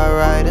 so I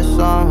write a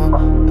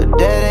song. But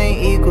that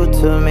ain't equal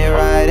to me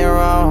right and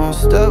wrong.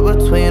 Stuck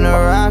between a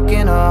rock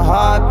and a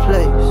hard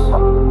place.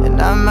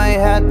 And I might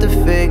have to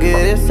figure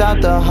this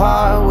out the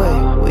hard way.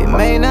 We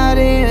may not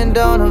end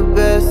on the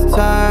best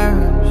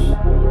terms.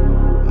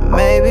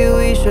 Maybe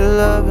we should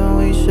love and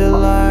we should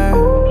learn.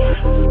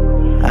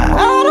 I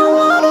don't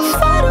wanna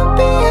fight or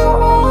be at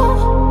war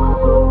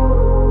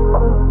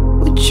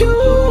with you,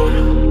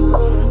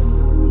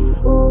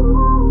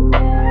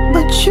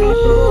 but you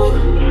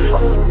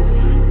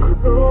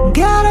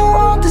gotta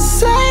want the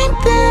same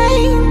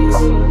things.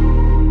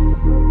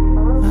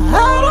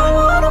 I don't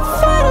wanna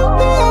fight or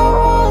be at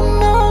war,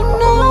 no,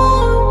 no,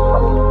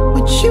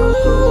 with you.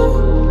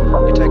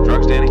 You take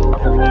drugs, Danny?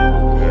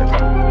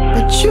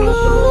 But you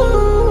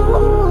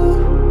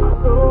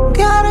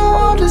gotta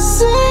want the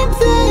same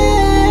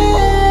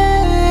thing.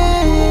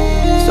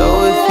 So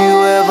if you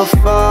ever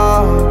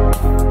fall,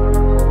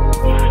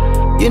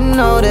 you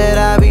know that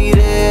I'll be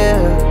there.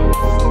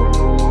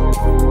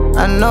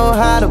 I know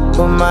how to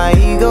put my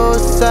ego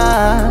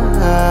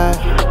aside.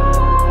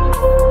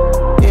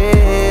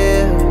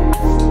 Yeah.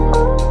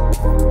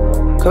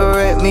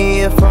 Correct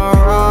me if I'm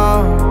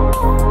wrong.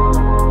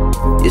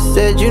 You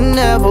said you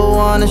never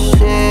wanna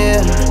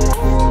share.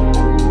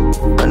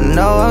 But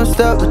no, I'm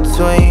stuck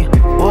between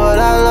what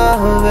I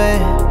love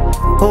and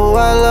who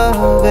I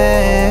love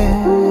and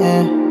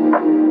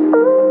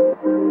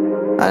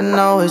I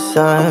know it's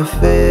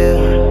unfair.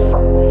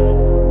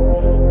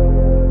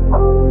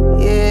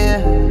 Yeah,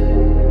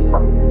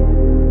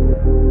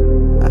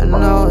 I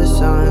know it's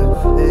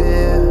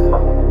unfair.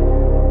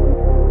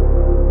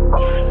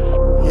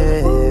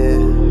 Yeah.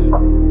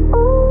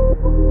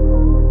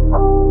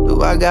 Do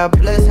I got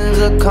blessings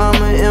are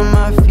coming in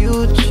my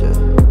future?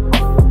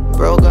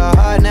 Broke her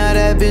heart, now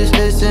that bitch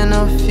lives in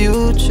the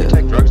future.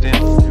 Take drugs,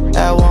 Danny?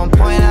 At one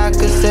point I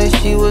could say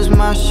she was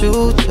my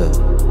shooter.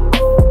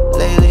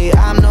 Lately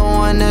I'm the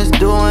one that's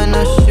doing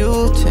the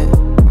shooting.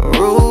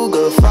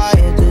 Ruger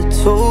fired the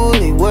tool,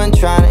 he wasn't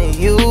trying to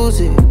use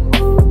it.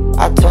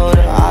 I told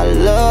her I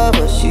love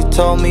her, she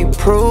told me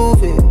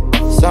prove it.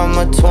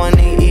 Summer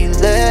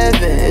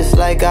 2011, it's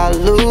like I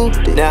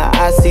looped it. Now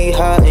I see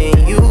her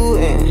and you,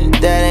 and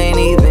that ain't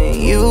even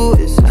you,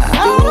 it's stupid.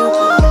 I don't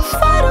wanna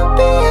fight or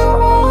be at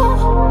war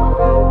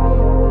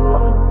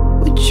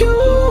with you,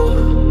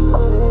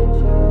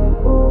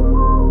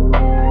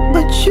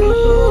 but you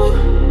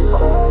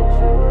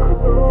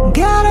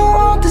gotta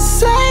want the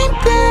same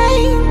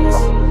things.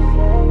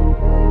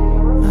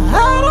 I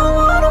don't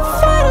wanna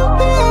fight or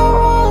be at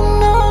war,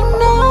 no,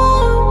 no,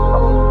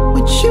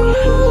 with you,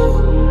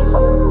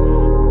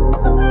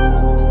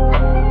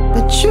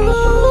 but you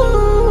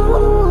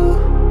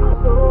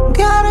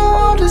gotta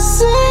want the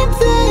same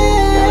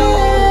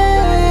thing.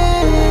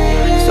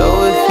 So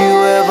if you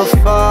ever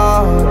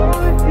fall,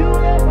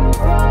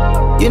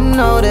 you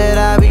know that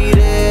I'll be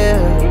there.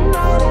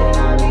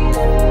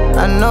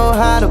 I know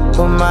how to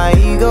put my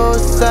ego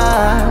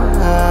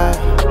aside.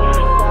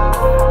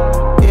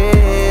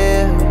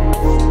 Yeah.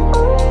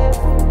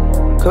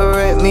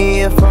 Correct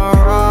me if I'm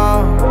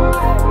wrong.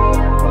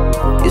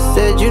 You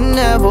said you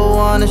never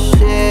wanna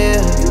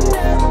share.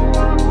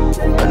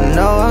 But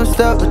no, I'm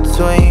stuck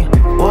between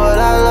what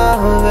I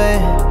love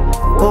and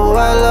who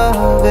I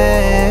love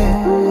and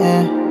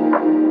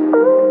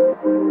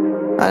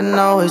I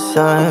know it's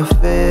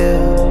unfair.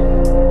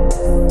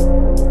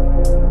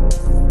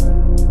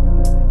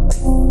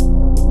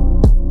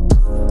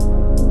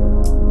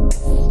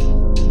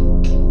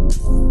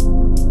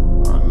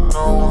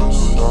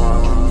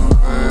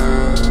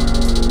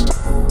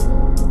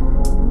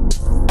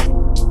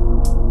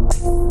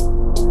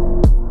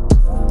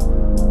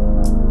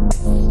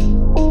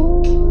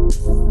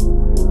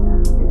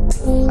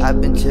 I've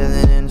been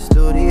chilling in the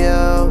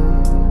studio,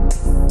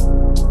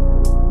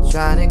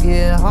 trying to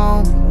get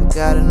home. I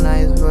got a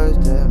nice verse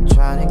that I'm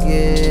trying to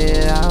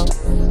get out.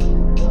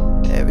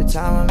 Every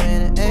time I'm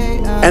in an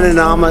AM. An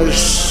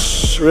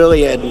anonymous,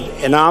 really an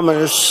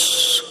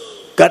anonymous,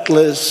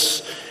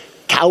 gutless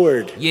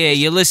coward. Yeah,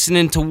 you're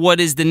listening to What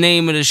Is the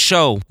Name of the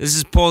Show. This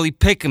is Paulie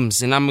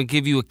Pickums, and I'm gonna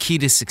give you a key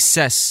to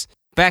success.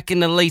 Back in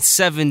the late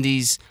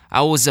 70s,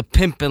 I was a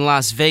pimp in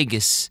Las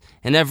Vegas,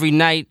 and every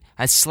night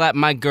I'd slap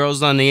my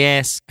girls on the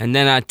ass, and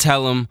then I'd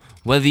tell them,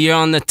 whether you're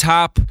on the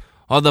top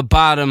or the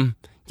bottom,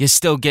 you're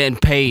still getting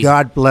paid.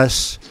 God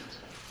bless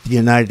the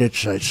United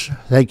States.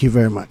 Thank you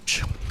very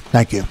much.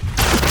 Thank you.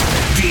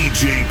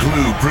 DJ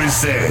Clue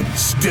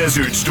presents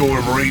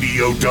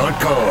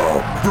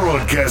DesertStormRadio.com,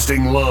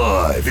 broadcasting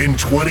live in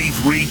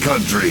 23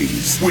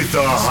 countries with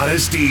the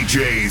hottest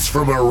DJs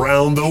from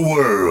around the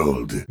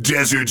world.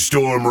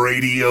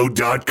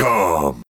 DesertStormRadio.com.